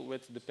we deal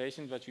with the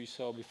patient that we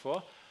saw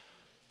before.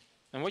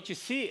 And what you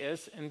see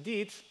is,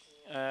 indeed,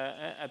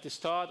 at the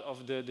start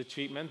of the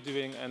treatment,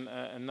 during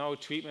a no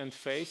treatment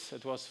phase,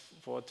 it was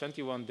for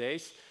 21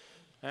 days,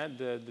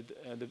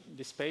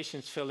 these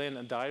patients fill in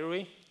a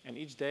diary, and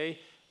each day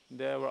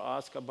they were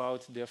asked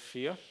about their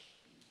fear.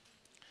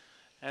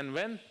 And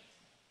when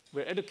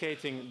we're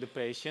educating the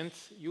patient,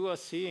 you are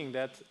seeing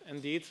that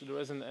indeed there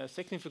is a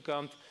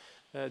significant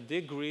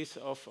decrease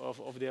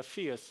of their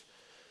fears.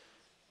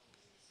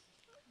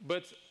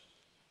 But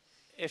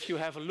if you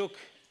have a look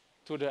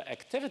to the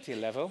activity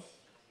level,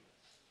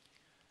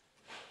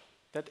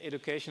 that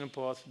educational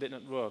part did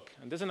not work.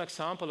 And this is an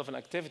example of an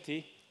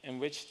activity in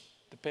which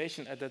the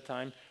patient at that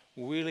time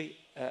really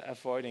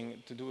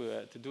avoiding to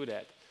do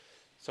that.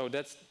 So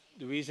that's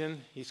the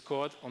reason he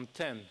scored on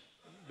 10,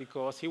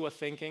 because he was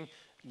thinking,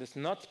 it's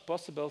not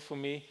possible for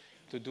me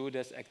to do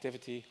this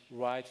activity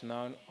right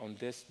now on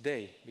this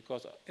day.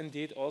 Because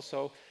indeed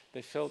also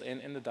they filled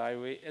in the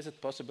diary, is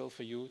it possible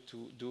for you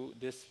to do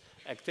this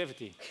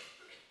activity?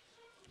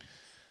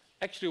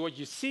 Actually what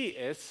you see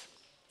is,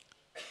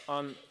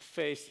 on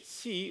phase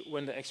C,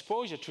 when the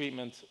exposure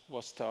treatment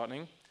was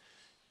starting,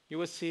 you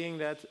were seeing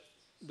that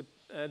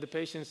the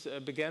patients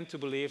began to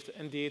believe that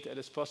indeed it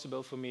is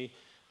possible for me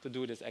to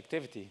do this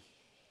activity.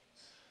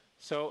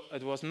 So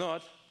it was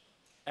not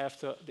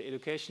after the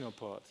educational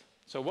part.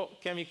 So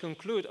what can we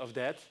conclude of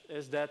that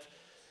is that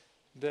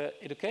the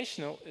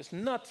educational is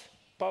not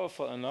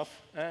powerful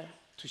enough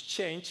to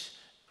change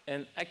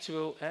an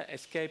actual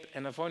escape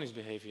and avoidance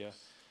behavior.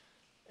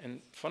 And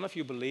one of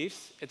you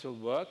believes it will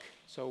work.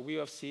 So we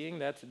are seeing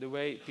that the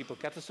way people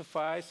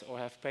catastrophize or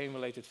have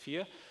pain-related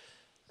fear,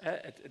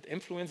 it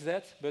influences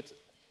that. But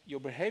your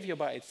behavior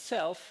by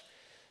itself,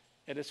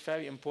 it is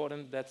very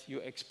important that you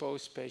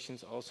expose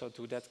patients also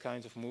to that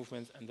kind of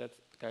movement and that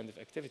kind of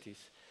activities.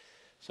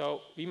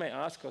 So we may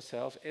ask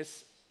ourselves,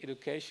 is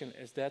education,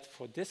 is that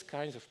for this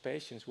kinds of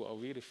patients who are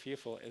really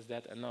fearful, is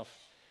that enough?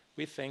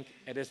 We think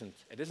it isn't.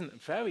 It isn't a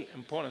very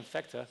important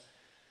factor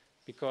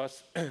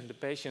because the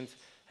patient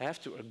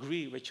have to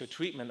agree with your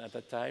treatment at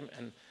that time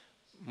and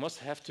must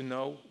have to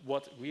know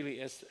what really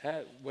is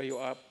where you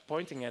are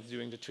pointing at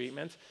during the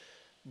treatment.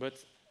 But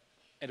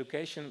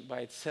education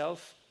by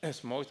itself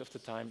is most of the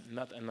time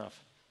not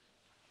enough.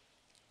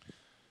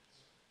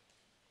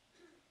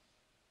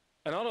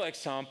 Another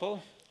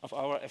example of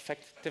our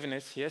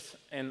effectiveness, yes,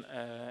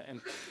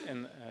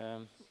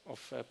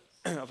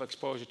 of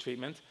exposure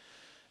treatment.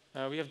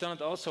 We have done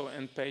it also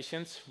in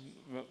patients.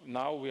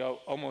 Now we are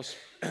almost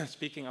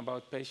speaking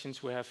about patients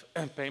who have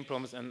pain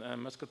problems and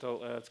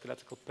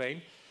musculoskeletal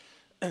pain.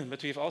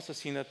 But we have also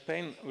seen that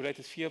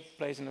pain-related fear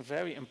plays a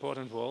very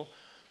important role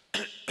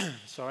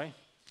sorry,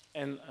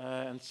 in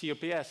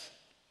COPS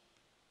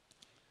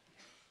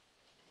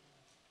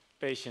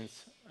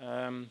patients.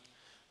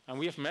 And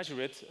we have measured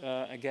it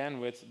again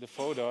with the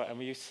photo, and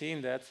we have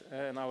seen that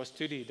in our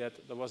study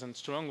that there was a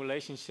strong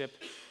relationship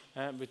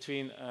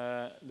between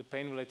the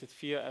pain-related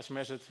fear as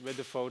measured with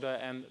the photo,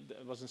 and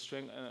it was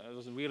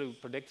a really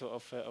predictor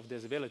of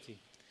disability.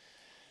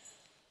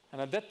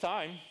 And at that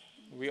time,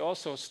 we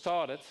also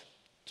started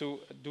to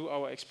do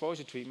our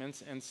exposure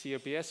treatments in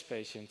COPS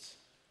patients.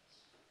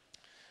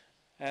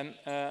 And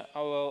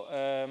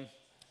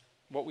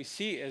what we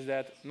see is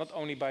that not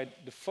only by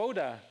the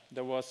photo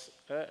there was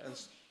a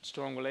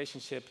strong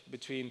relationship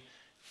between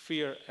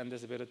fear and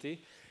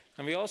disability,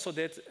 and we also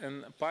did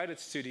a pilot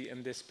study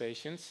in these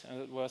patients,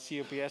 and it were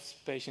COPS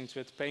patients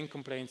with pain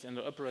complaints in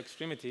the upper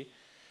extremity.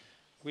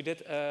 We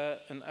did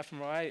an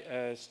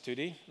fMRI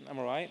study, an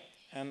MRI,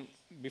 and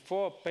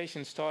before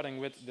patients starting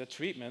with the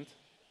treatment,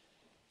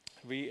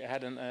 we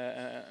had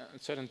a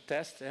certain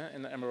test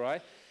in the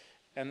MRI,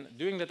 and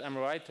during that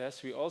MRI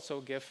test, we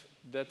also give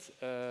that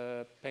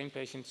pain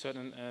patient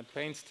certain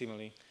pain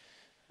stimuli.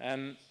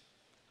 And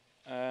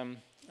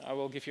I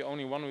will give you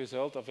only one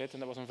result of it,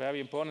 and that was a very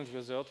important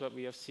result that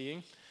we are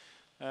seeing.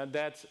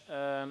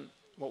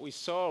 What we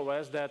saw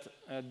was that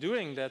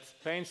during that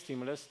pain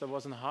stimulus, there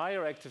was a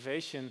higher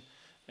activation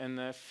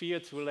in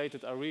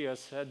fear-related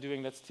areas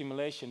during that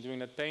stimulation, during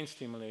that pain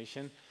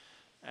stimulation,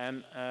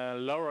 and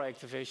lower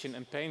activation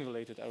in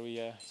pain-related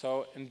area.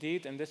 So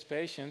indeed, in this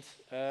patient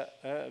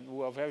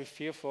who are very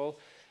fearful,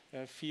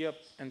 fear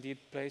indeed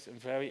plays a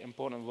very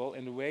important role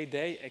in the way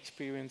they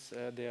experience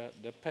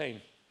their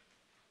pain.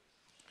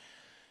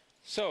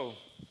 So,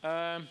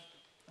 I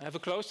have a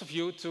closer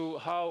view to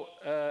how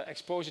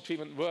exposure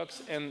treatment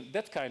works in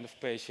that kind of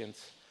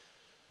patients.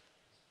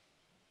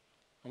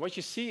 And what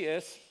you see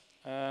is,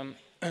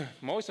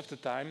 most of the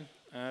time,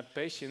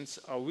 patients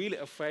are really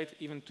afraid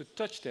even to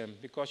touch them,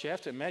 because you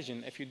have to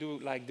imagine, if you do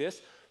like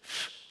this,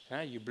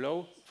 you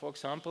blow, for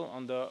example,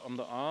 on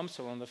the arms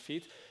or on the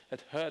feet,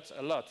 it hurts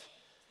a lot.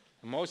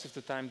 And most of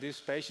the time, these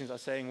patients are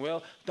saying,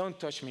 well, don't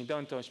touch me,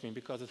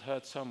 because it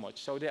hurts so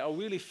much. So they are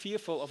really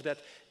fearful of that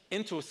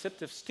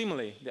interoceptive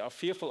stimuli. They are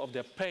fearful of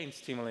their pain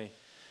stimuli.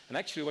 And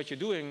actually what you're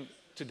doing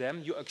to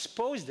them, you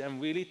expose them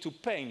really to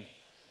pain.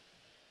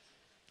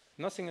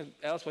 Nothing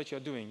else what you're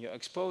doing. You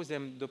expose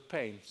them to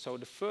pain. So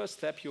the first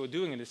step you're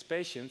doing in this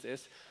patient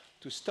is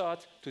to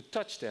start to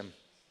touch them.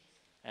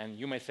 And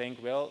you may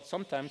think, well,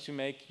 sometimes you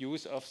make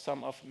use of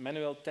some of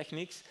manual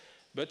techniques,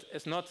 but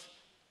it's not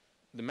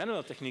the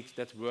manual technique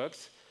that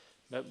works,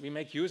 but we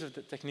make use of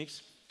the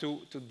techniques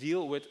to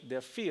deal with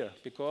their fear,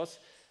 because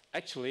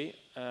actually,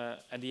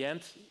 at the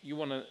end,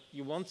 you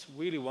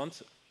really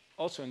want,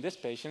 also in this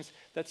patient,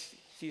 that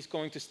she's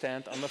going to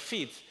stand on her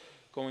feet,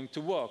 going to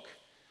walk.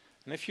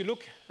 And if you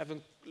look, have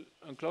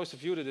a closer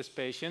view to this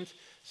patient,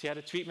 she had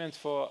a treatment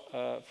for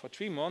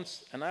 3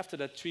 months, and after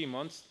that 3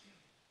 months,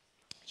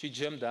 she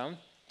jumped down.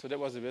 So that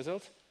was the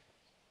result.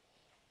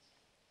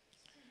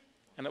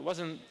 And it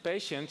wasn't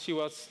patient; she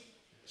was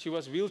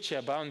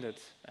wheelchair bounded,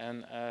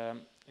 and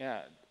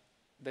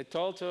they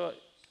told her,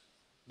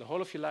 the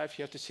whole of your life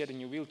you have to sit in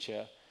your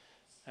wheelchair.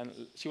 And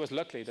she was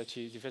lucky that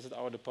she visited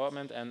our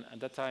department, and at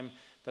that time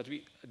that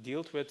we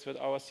dealt with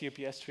our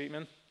COPS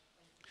treatment.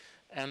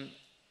 And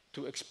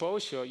to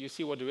expose her, you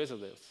see what the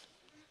result is.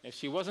 If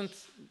she wasn't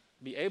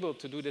be able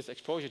to do this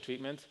exposure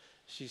treatment,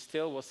 she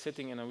still was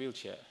sitting in a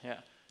wheelchair. Yeah.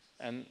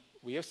 And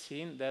we have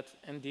seen that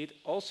indeed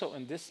also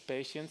in this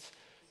patient,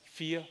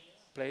 fear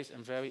plays a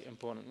very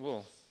important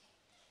role.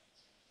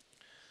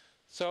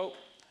 So,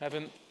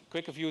 having a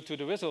quick view to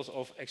the results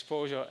of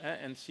exposure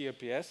and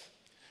COPS.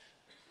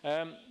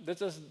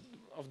 This is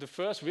of the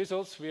first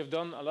results. We have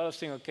done a lot of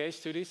single case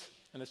studies,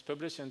 and it's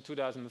published in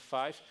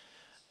 2005.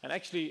 And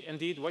actually,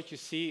 indeed, what you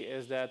see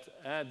is that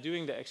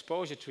during the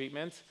exposure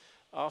treatment,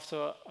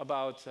 after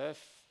about the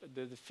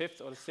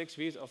 5th or the 6th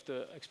week of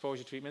the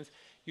exposure treatment,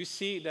 you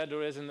see that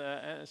there is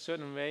a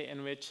certain way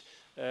in which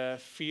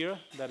fear,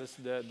 that is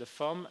the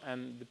FOM,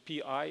 and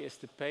the PI is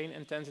the pain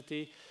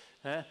intensity,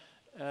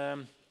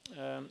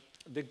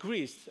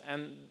 decreased.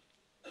 And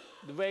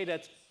the way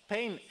that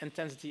pain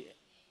intensity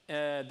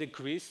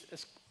decreased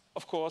is,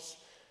 of course,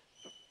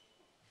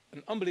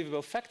 an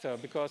unbelievable factor,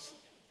 because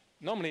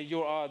normally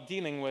you are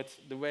dealing with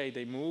the way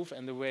they move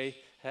and the way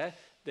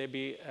they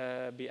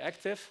be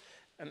active.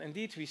 And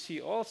indeed we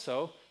see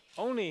also,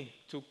 only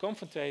to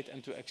confrontate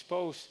and to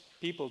expose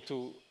people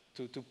to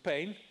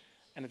pain,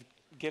 and it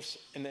gives,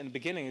 in the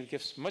beginning, it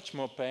gives much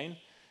more pain.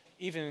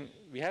 Even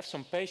we have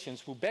some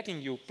patients who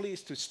begging you,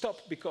 please, to stop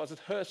because it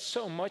hurts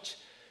so much.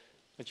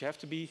 But you have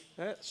to be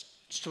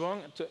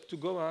strong to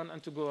go on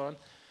and to go on,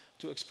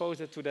 to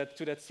expose it to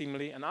that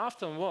stimuli. And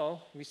after a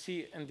while, we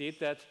see indeed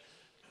that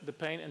the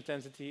pain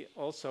intensity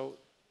also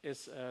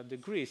is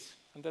decreased.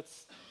 And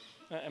that's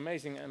an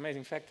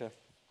amazing factor.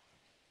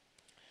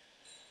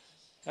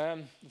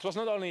 It was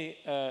not only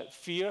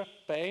fear,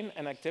 pain,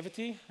 and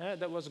activity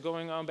that was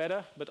going on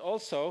better, but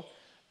also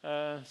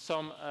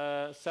some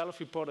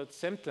self-reported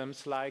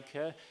symptoms like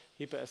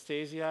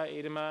hyperesthesia,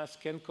 edema,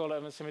 skin color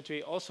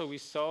asymmetry. Also, we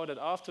saw that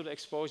after the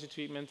exposure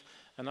treatment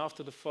and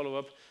after the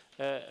follow-up,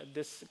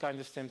 this kind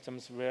of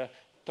symptoms were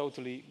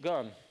totally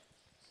gone.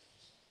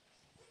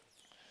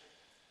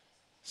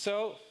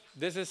 So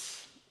this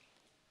is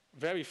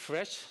very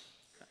fresh,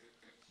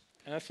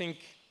 and I think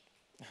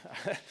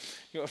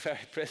you are very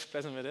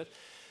present with it.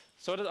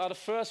 So that are the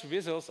first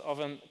results of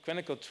a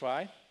clinical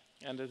trial,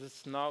 and it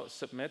is now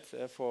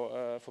submitted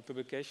for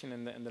publication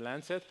in the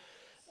Lancet.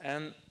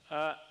 And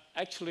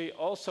actually,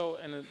 also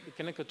in the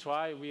clinical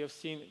trial, we have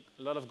seen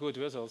a lot of good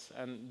results.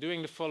 And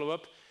during the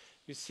follow-up,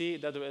 you see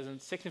that there is a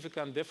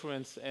significant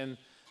difference in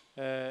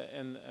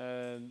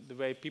the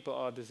way people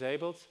are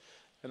disabled,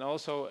 and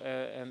also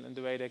in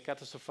the way they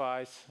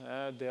catastrophize.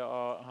 There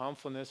are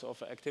harmfulness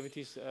of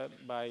activities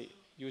by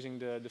using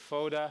the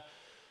FODA,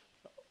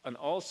 and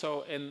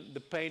also in the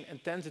pain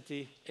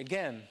intensity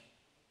again.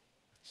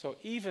 So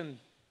even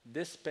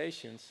these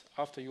patients,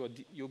 after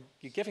you're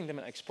giving them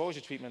an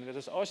exposure treatment that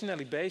is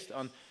originally based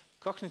on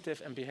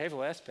cognitive and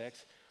behavioral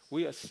aspects,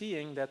 we are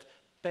seeing that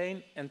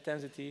pain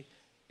intensity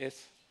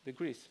is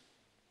decreased.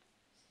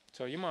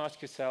 So you might ask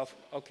yourself,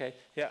 okay,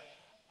 yeah,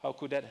 how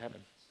could that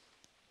happen?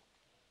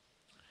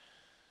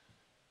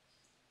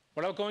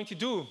 What are we going to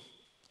do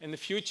in the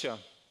future?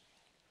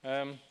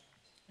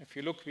 If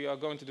you look, we are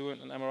going to do an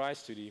MRI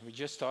study. We're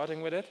just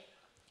starting with it.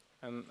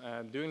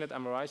 And doing that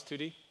MRI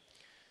study,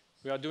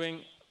 we are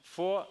doing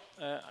 4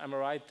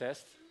 MRI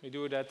tests. We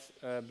do that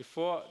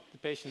before the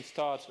patient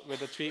starts with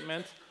the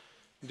treatment,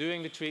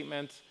 during the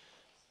treatment,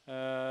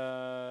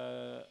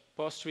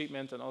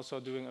 post-treatment, and also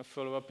doing a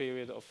follow-up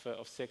period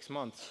of 6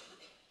 months.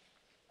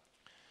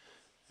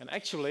 And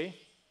actually,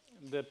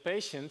 the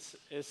patient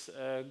is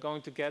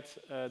going to get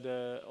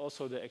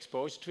also the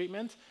exposure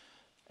treatment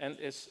and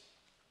is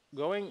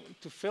going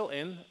to fill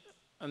in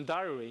a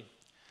diary.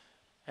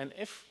 And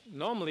if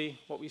normally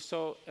what we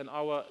saw in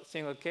our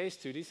single case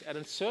studies, at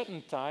a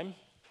certain time,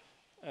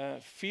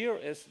 fear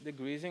is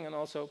decreasing and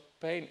also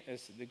pain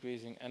is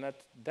decreasing. And at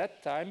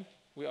that time,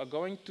 we are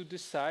going to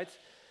decide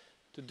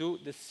to do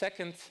the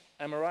second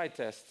MRI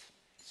test.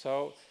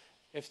 So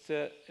if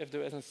there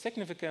is a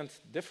significant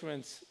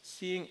difference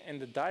seen in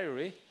the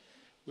diary,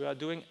 we are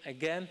doing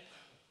again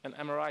an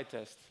MRI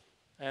test.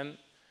 And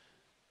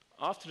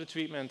after the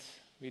treatment,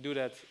 we do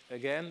that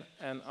again,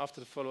 and after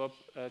the follow-up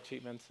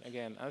treatment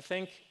again. I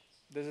think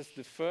this is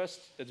the first,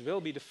 it will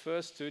be the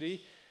first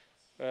study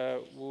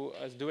who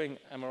is doing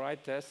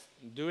MRI tests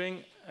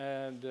during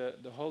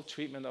the whole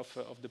treatment of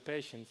the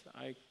patient.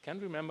 I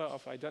can't remember,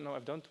 if I don't know, I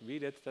don't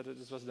read it, that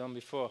this was done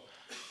before.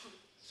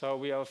 So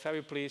we are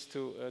very pleased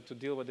to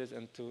deal with this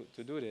and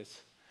to do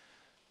this.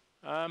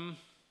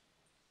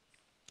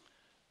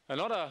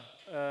 Another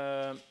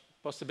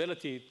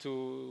possibility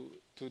to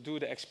do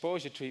the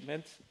exposure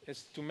treatment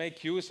is to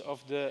make use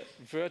of the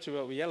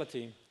virtual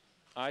reality.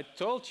 I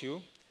told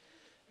you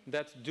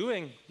that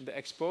doing the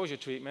exposure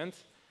treatment,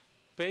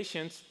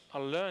 patients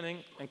are learning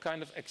a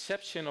kind of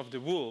exception of the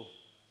rule.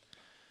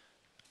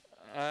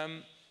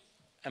 And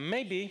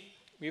maybe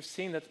we've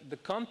seen that the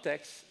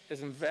context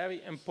is a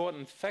very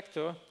important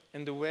factor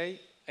in the way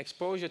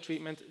exposure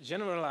treatment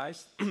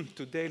generalized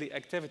to daily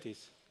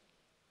activities.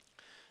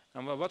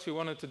 And what we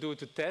wanted to do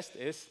to test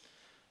is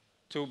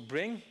to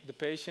bring the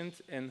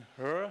patient in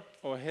her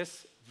or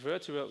his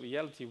virtual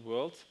reality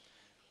world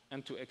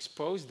and to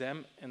expose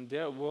them in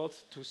their world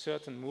to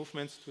certain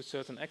movements, to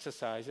certain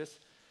exercises.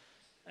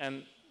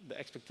 And the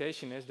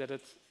expectation is that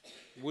it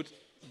would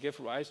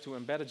give rise to a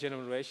better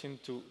generation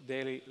to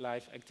daily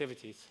life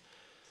activities.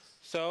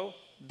 So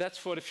that's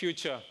for the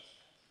future.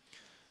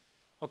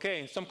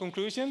 Okay, some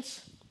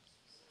conclusions.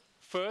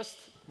 First,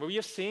 we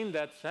have seen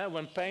that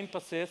when pain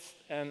persists,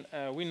 and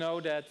we know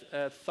that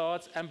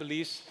thoughts and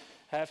beliefs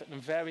have a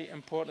very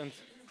important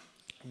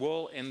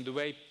role in the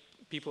way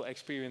people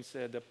experience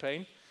the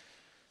pain.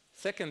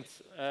 Second,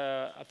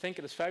 I think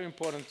it is very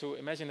important to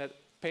imagine that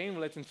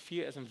pain-related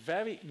fear is a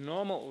very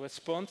normal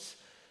response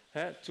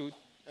to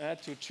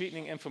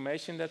treating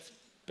information that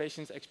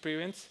patients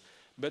experience,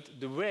 but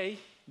the way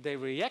they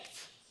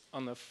react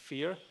on the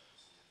fear,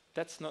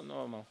 that's not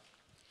normal.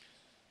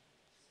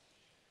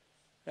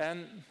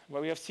 And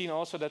we have seen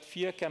also that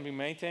fear can be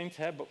maintained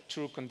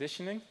through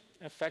conditioning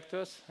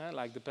factors,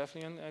 like the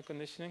Pavlovian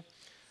conditioning.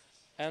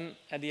 And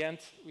at the end,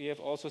 we have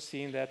also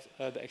seen that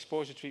the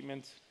exposure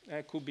treatment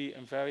could be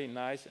a very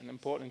nice and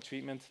important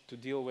treatment to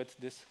deal with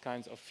these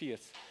kinds of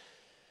fears.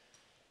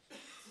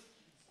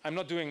 I'm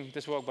not doing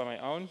this work by my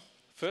own.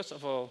 First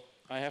of all,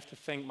 I have to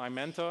thank my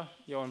mentor,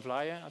 Johan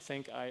Vlaijen. I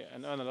think I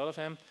learned a lot of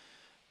him.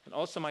 And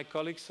also my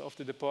colleagues of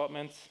the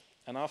department.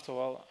 And after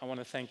all, I want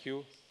to thank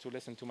you to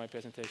listen to my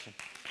presentation.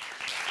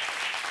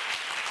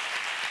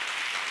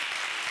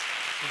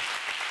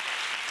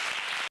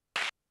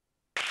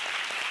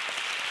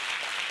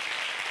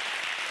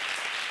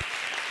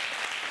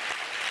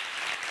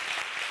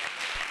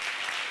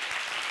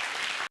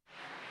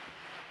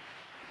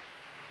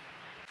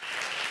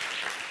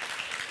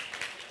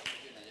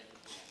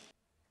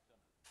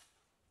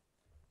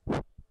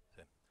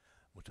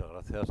 Muchas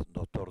gracias,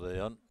 Dr. De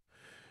Jong.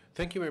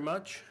 Thank you very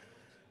much.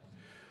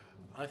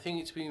 I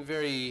think it's been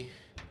very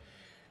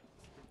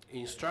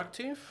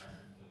instructive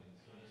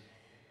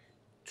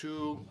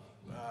to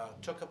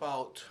talk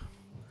about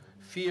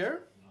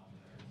fear.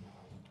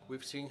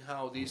 We've seen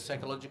how this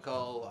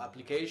psychological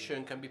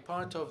application can be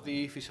part of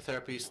the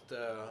physiotherapist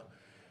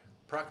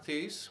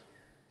practice.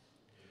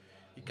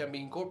 It can be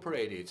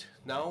incorporated.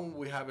 Now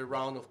we have a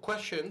round of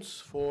questions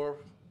for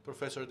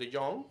Professor De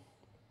Jong.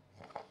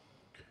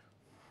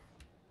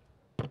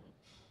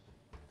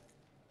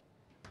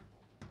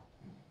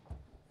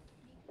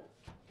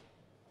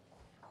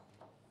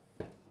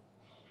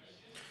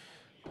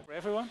 For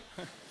everyone?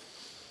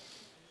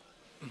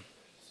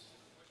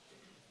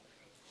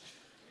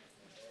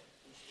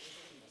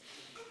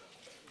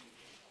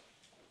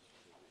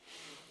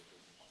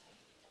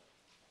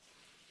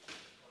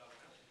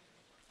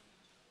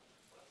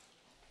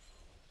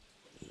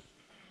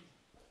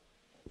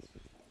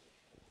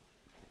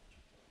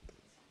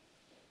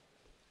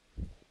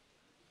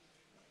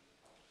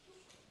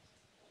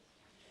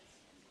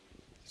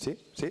 Sí,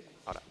 sí,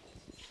 ahora.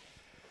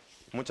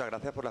 Muchas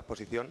gracias por la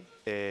exposición.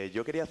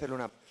 Yo quería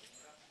hacerle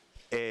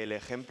el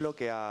ejemplo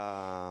que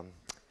ha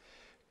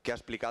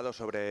explicado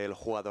sobre el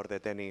jugador de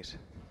tenis.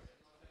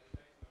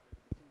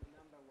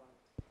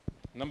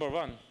 Number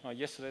one. Oh,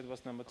 yesterday it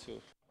was number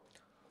two.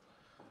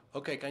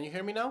 Okay, can you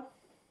hear me now?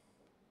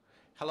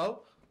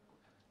 Hello?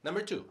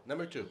 Number two.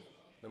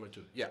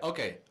 Yeah,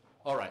 okay.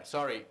 All right,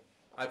 sorry.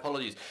 I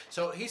apologize.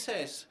 So he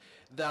says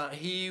that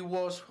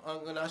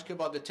I'm going to ask you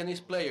about the tennis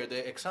player.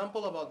 The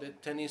example about the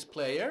tennis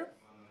player,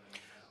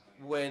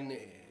 when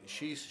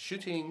she's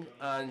shooting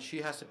and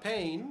she has a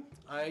pain.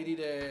 I did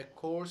a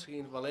course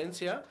in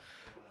Valencia,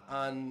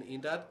 and in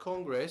that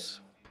congress,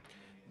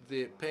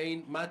 the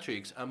pain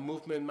matrix and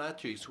movement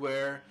matrix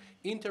were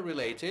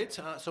interrelated.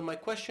 So my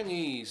question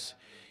is,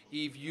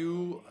 if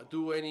you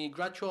do any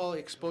gradual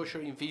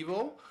exposure in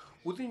vivo,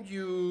 wouldn't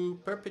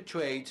you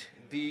perpetuate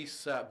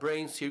these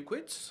brain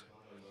circuits?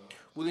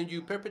 Wouldn't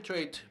you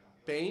perpetuate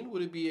pain?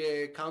 Would it be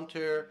a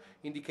counter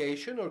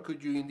indication, or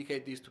could you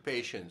indicate this to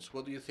patients?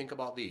 What do you think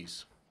about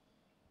these?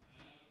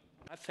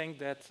 I think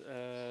that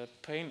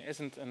pain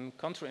isn't a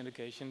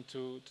contraindication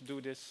to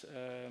do this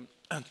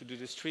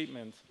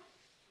treatment,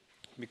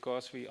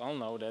 because we all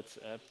know that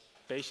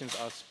patients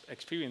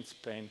experience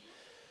pain.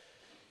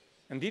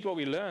 Indeed, what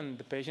we learn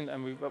the patient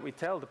and what we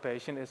tell the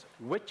patient is,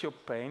 with your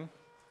pain,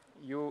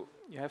 you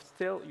have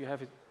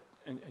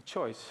a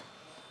choice.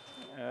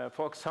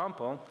 For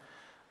example,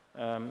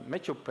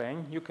 with your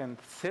pain, you can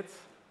sit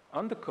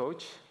on the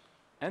couch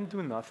and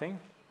do nothing,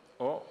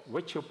 or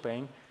with your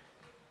pain,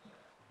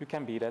 you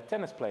can be that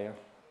tennis player.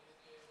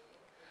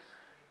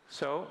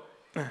 So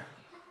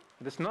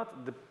it is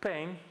not the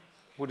pain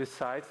who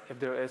decides if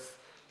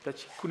that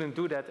she couldn't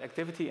do that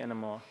activity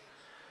anymore.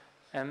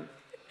 And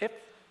if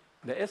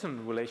there is a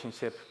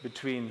relationship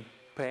between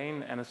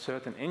pain and a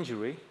certain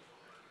injury,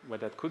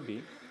 what that could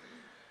be,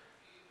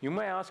 you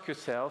may ask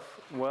yourself,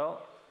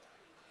 well,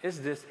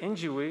 is this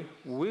injury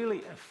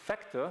really a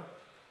factor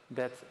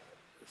that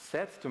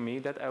said to me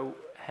that I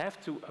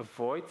have to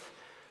avoid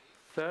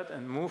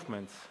certain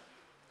movements?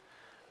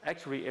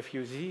 Actually, if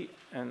you see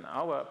in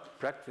our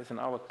practice, in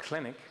our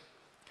clinic,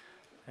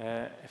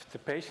 if the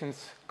patient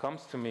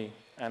comes to me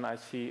and I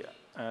see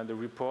the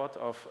report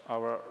of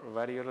our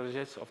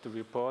radiologist, of the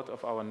report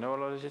of our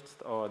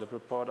neurologist, or the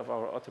report of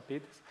our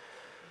orthopedist,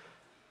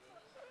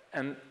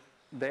 and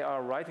they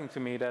are writing to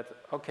me that,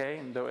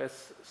 okay, there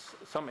is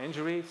some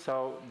injury,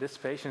 so these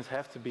patients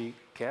have to be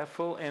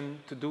careful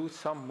and to do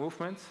some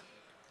movements.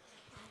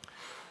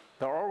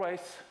 They're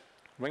always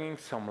ringing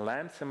some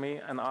lamps to me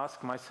and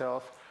ask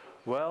myself,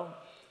 well,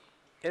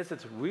 is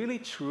it really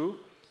true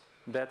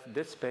that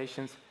these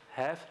patients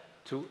have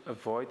to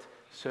avoid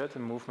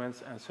certain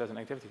movements and certain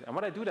activities? And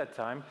what I do that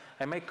time,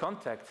 I make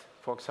contact,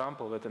 for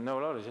example, with the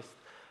neurologist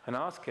and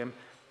ask him,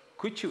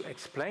 could you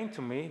explain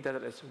to me that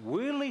it is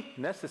really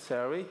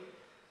necessary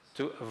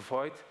to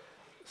avoid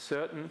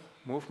certain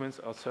movements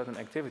or certain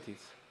activities?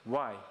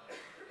 Why?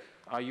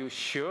 Are you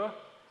sure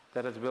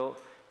that it will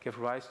give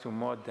rise to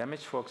more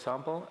damage, for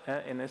example,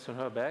 in his or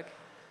her back?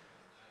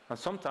 And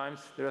sometimes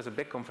there is a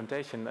big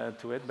confrontation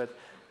to it, but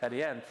at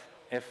the end,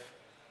 if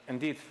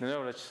indeed the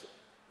neurologist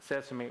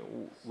says to me,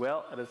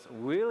 well, it is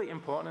really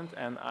important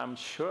and I'm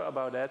sure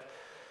about that,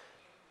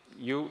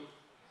 you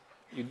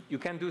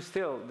can do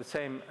still the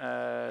same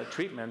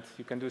treatment,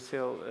 you can do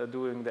still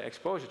doing the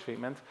exposure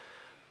treatment,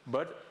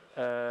 but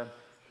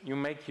you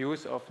make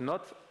use of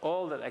not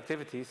all the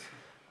activities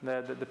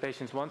the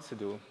patient wants to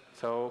do.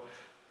 So,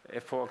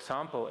 if, for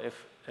example,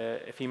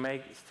 if he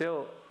may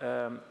still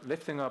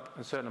lifting up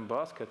a certain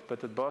basket, but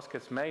the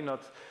baskets may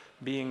not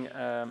being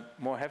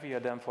more heavier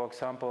than, for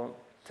example,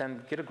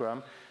 10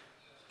 kilogram,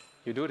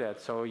 you do that.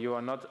 So you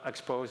are not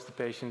exposed the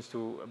patients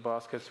to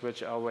baskets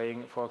which are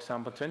weighing, for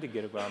example, 20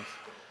 kilograms.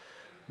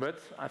 But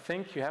I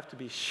think you have to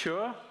be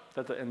sure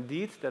that there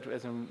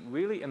is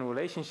really a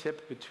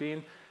relationship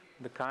between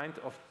the kind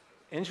of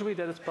injury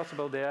that is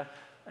possible there,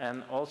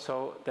 and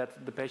also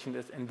that the patient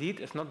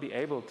is not be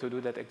able to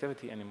do that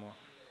activity anymore.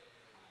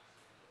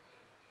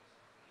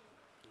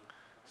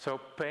 So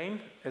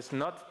pain is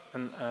not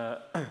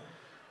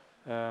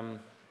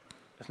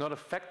it's not a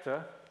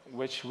factor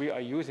which we are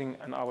using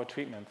in our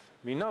treatment.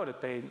 We know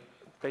that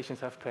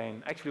patients have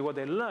pain. Actually, what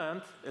they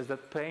learned is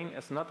that pain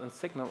is not a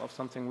signal of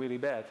something really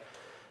bad.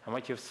 And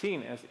what you've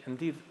seen is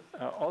indeed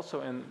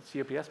also in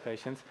COPS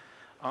patients,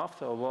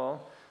 after a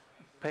while,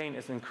 pain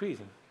is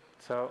increasing.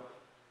 So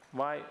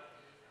why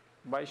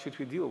should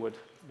we deal with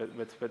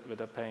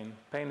the pain?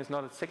 Pain is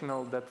not a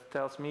signal that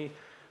tells me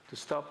to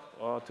stop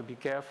or to be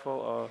careful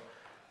or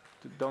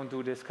to don't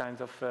do this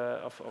kind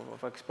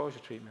of exposure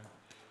treatment.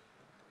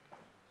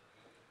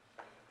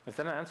 Is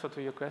that an answer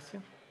to your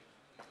question?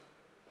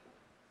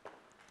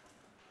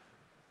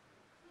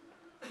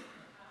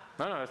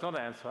 No, it's not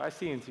an answer. I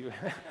see into you.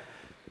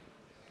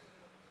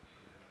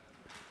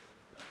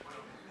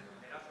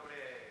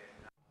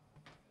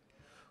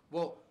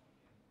 Well,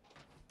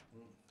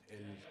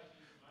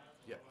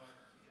 yeah.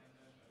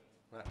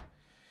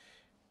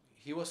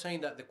 He was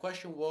saying that the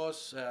question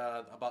was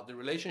about the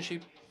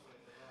relationship.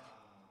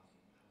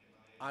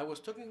 I was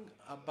talking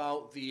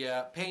about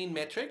the pain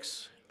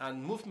metrics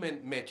and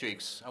movement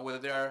metrics and whether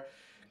they are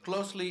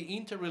closely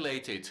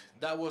interrelated.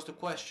 That was the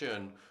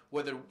question,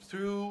 whether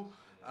through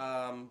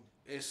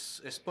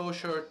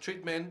exposure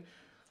treatment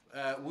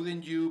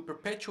wouldn't you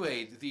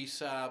perpetuate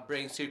this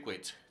brain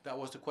circuit? That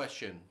was the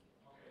question.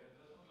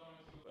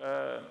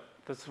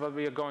 That's what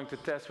we are going to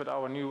test with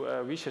our new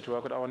research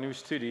work, with our new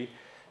study.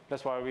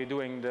 That's why we're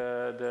doing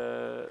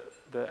the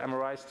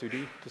MRI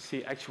study to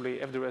see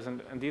actually if there is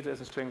indeed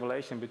a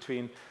strangulation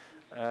between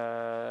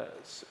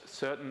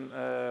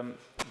certain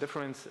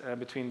difference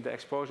between the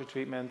exposure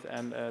treatment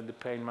and the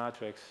pain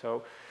matrix.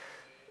 So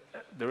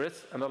there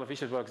is a lot of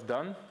research work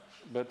done,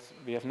 but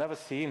we have never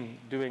seen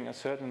during a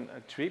certain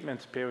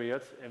treatment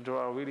period if there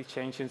are really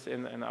changes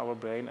in our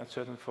brain and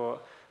certain for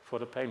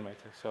the pain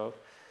matrix. So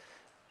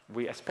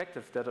we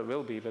expected that it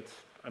will be, but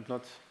I'm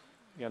not,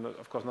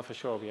 of course not for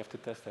sure. We have to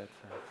test that.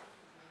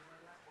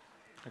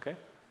 Okay?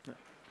 Yeah.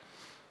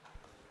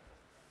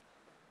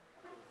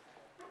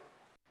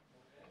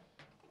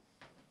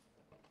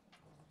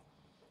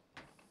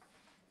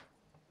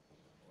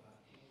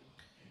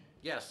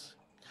 Yes,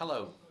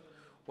 hello.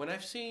 When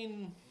I've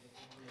seen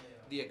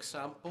the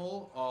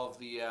example of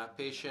the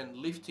patient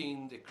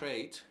lifting the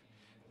crate,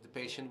 the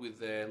patient with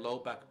the low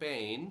back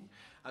pain,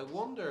 I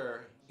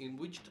wonder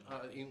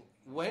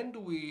when do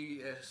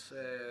we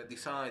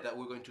decide that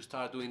we're going to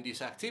start doing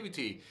this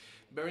activity,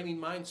 bearing in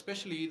mind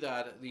especially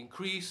that the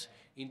increase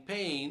in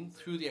pain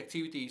through the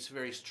activity is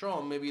very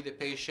strong. Maybe the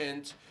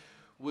patient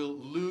will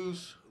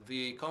lose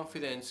the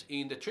confidence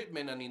in the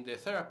treatment and in the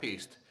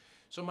therapist.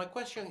 So my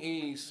question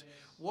is,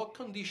 what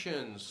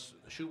conditions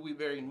should we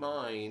bear in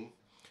mind,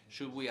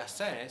 should we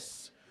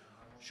assess,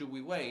 should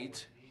we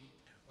wait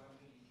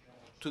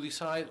to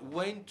decide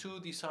when to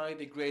decide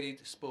the graded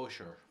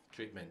exposure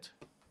treatment?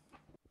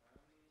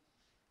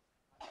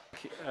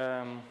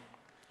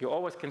 You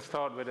always can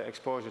start with the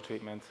exposure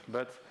treatment,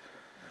 but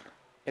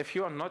if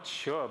you are not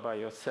sure by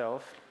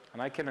yourself,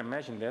 and I can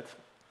imagine that,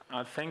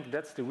 I think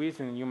that's the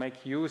reason you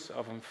make use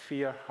of a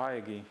fear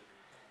hierarchy.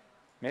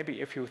 Maybe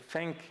if you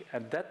think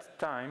at that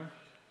time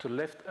to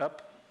lift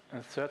up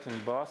a certain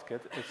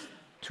basket is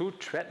too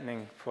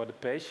threatening for the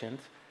patient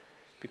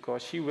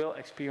because she will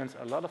experience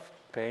a lot of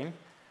pain,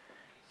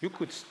 you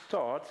could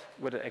start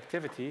with an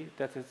activity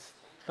that is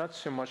not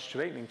so much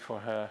threatening for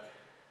her.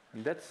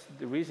 And that's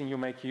the reason you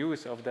make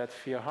use of that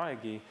fear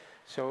hierarchy.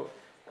 So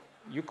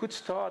you could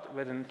start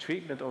with a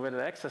treatment or with an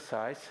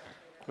exercise,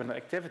 with an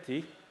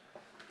activity,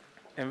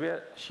 and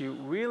where she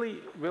really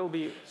will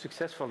be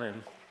successful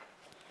in.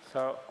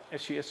 So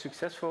if she is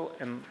successful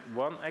in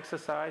one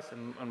exercise,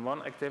 in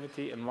one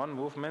activity, in one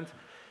movement,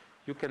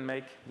 you can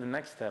make the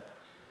next step.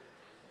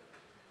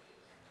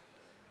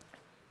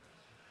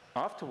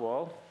 After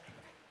all,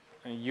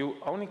 you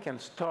only can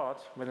start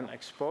with an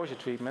exposure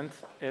treatment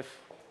if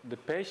the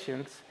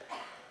patient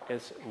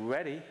is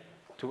ready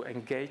to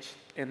engage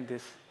in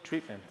this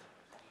treatment.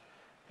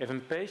 If a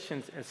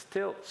patient is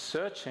still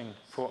searching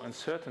for a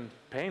certain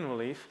pain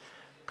relief,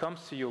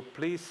 comes to you,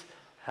 please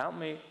help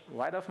me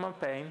right off my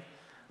pain,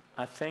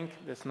 I think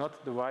that's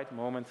not the right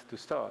moment to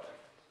start.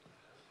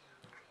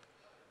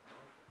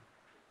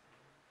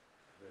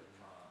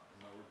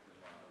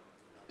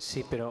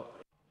 Sí, pero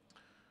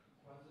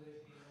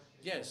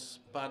Yes,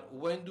 but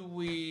when do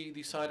we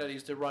decide that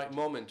it's the right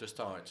moment to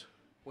start?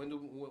 When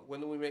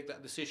do we make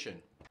that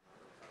decision?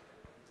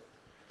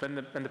 When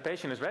the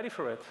patient is ready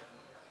for it.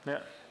 Yeah.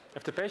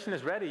 If the patient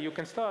is ready, you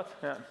can start.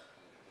 Yeah.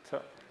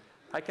 So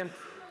I can.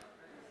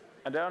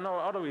 And there are no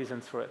other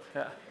reasons for it.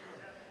 Yeah.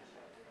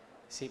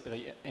 Sí, pero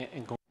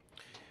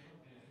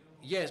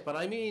Yes, but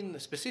I mean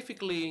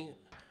specifically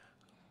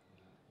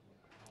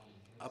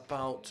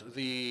about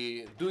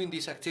doing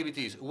these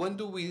activities. When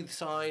do we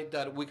decide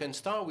that we can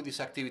start with these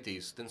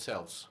activities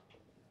themselves?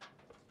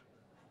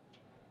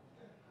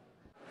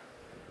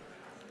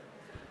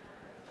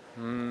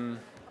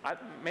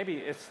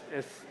 Maybe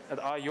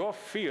are your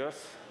fears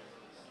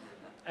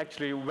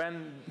actually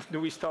when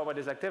do we start with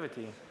this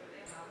activity?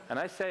 And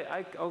I say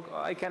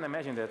I can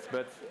imagine that,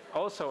 but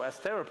also as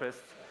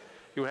therapists,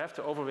 you have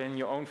to overwin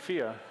your own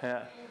fear.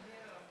 Yeah.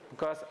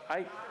 Because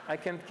I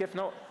can give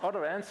no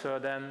other answer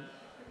than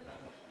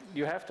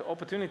you have the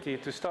opportunity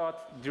to start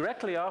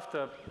directly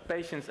after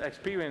patients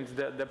experience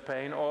the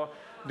pain, or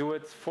do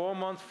it 4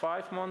 months,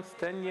 5 months,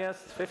 10 years,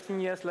 15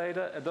 years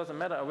later. It doesn't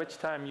matter at which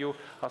time you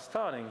are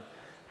starting.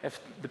 If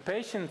the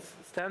patient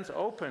stands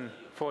open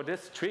for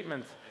this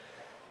treatment,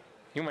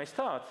 you may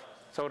start.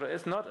 So there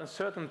is not a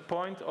certain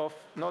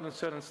not a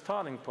certain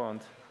starting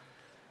point.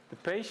 The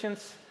patient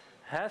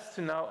has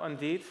to know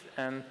indeed,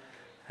 and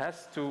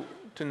has to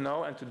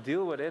know and to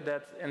deal with it,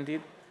 that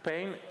indeed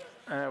pain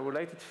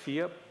related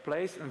fear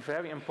plays a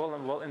very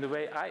important role in the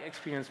way I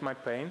experience my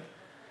pain.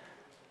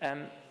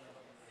 And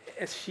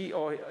as he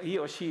or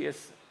she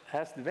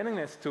has the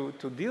willingness to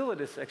deal with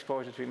this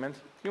exposure treatment,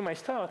 you may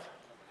start.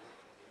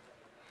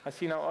 I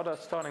see no other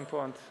starting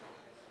point.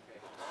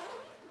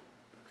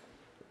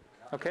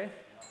 Okay?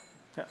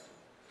 Yeah.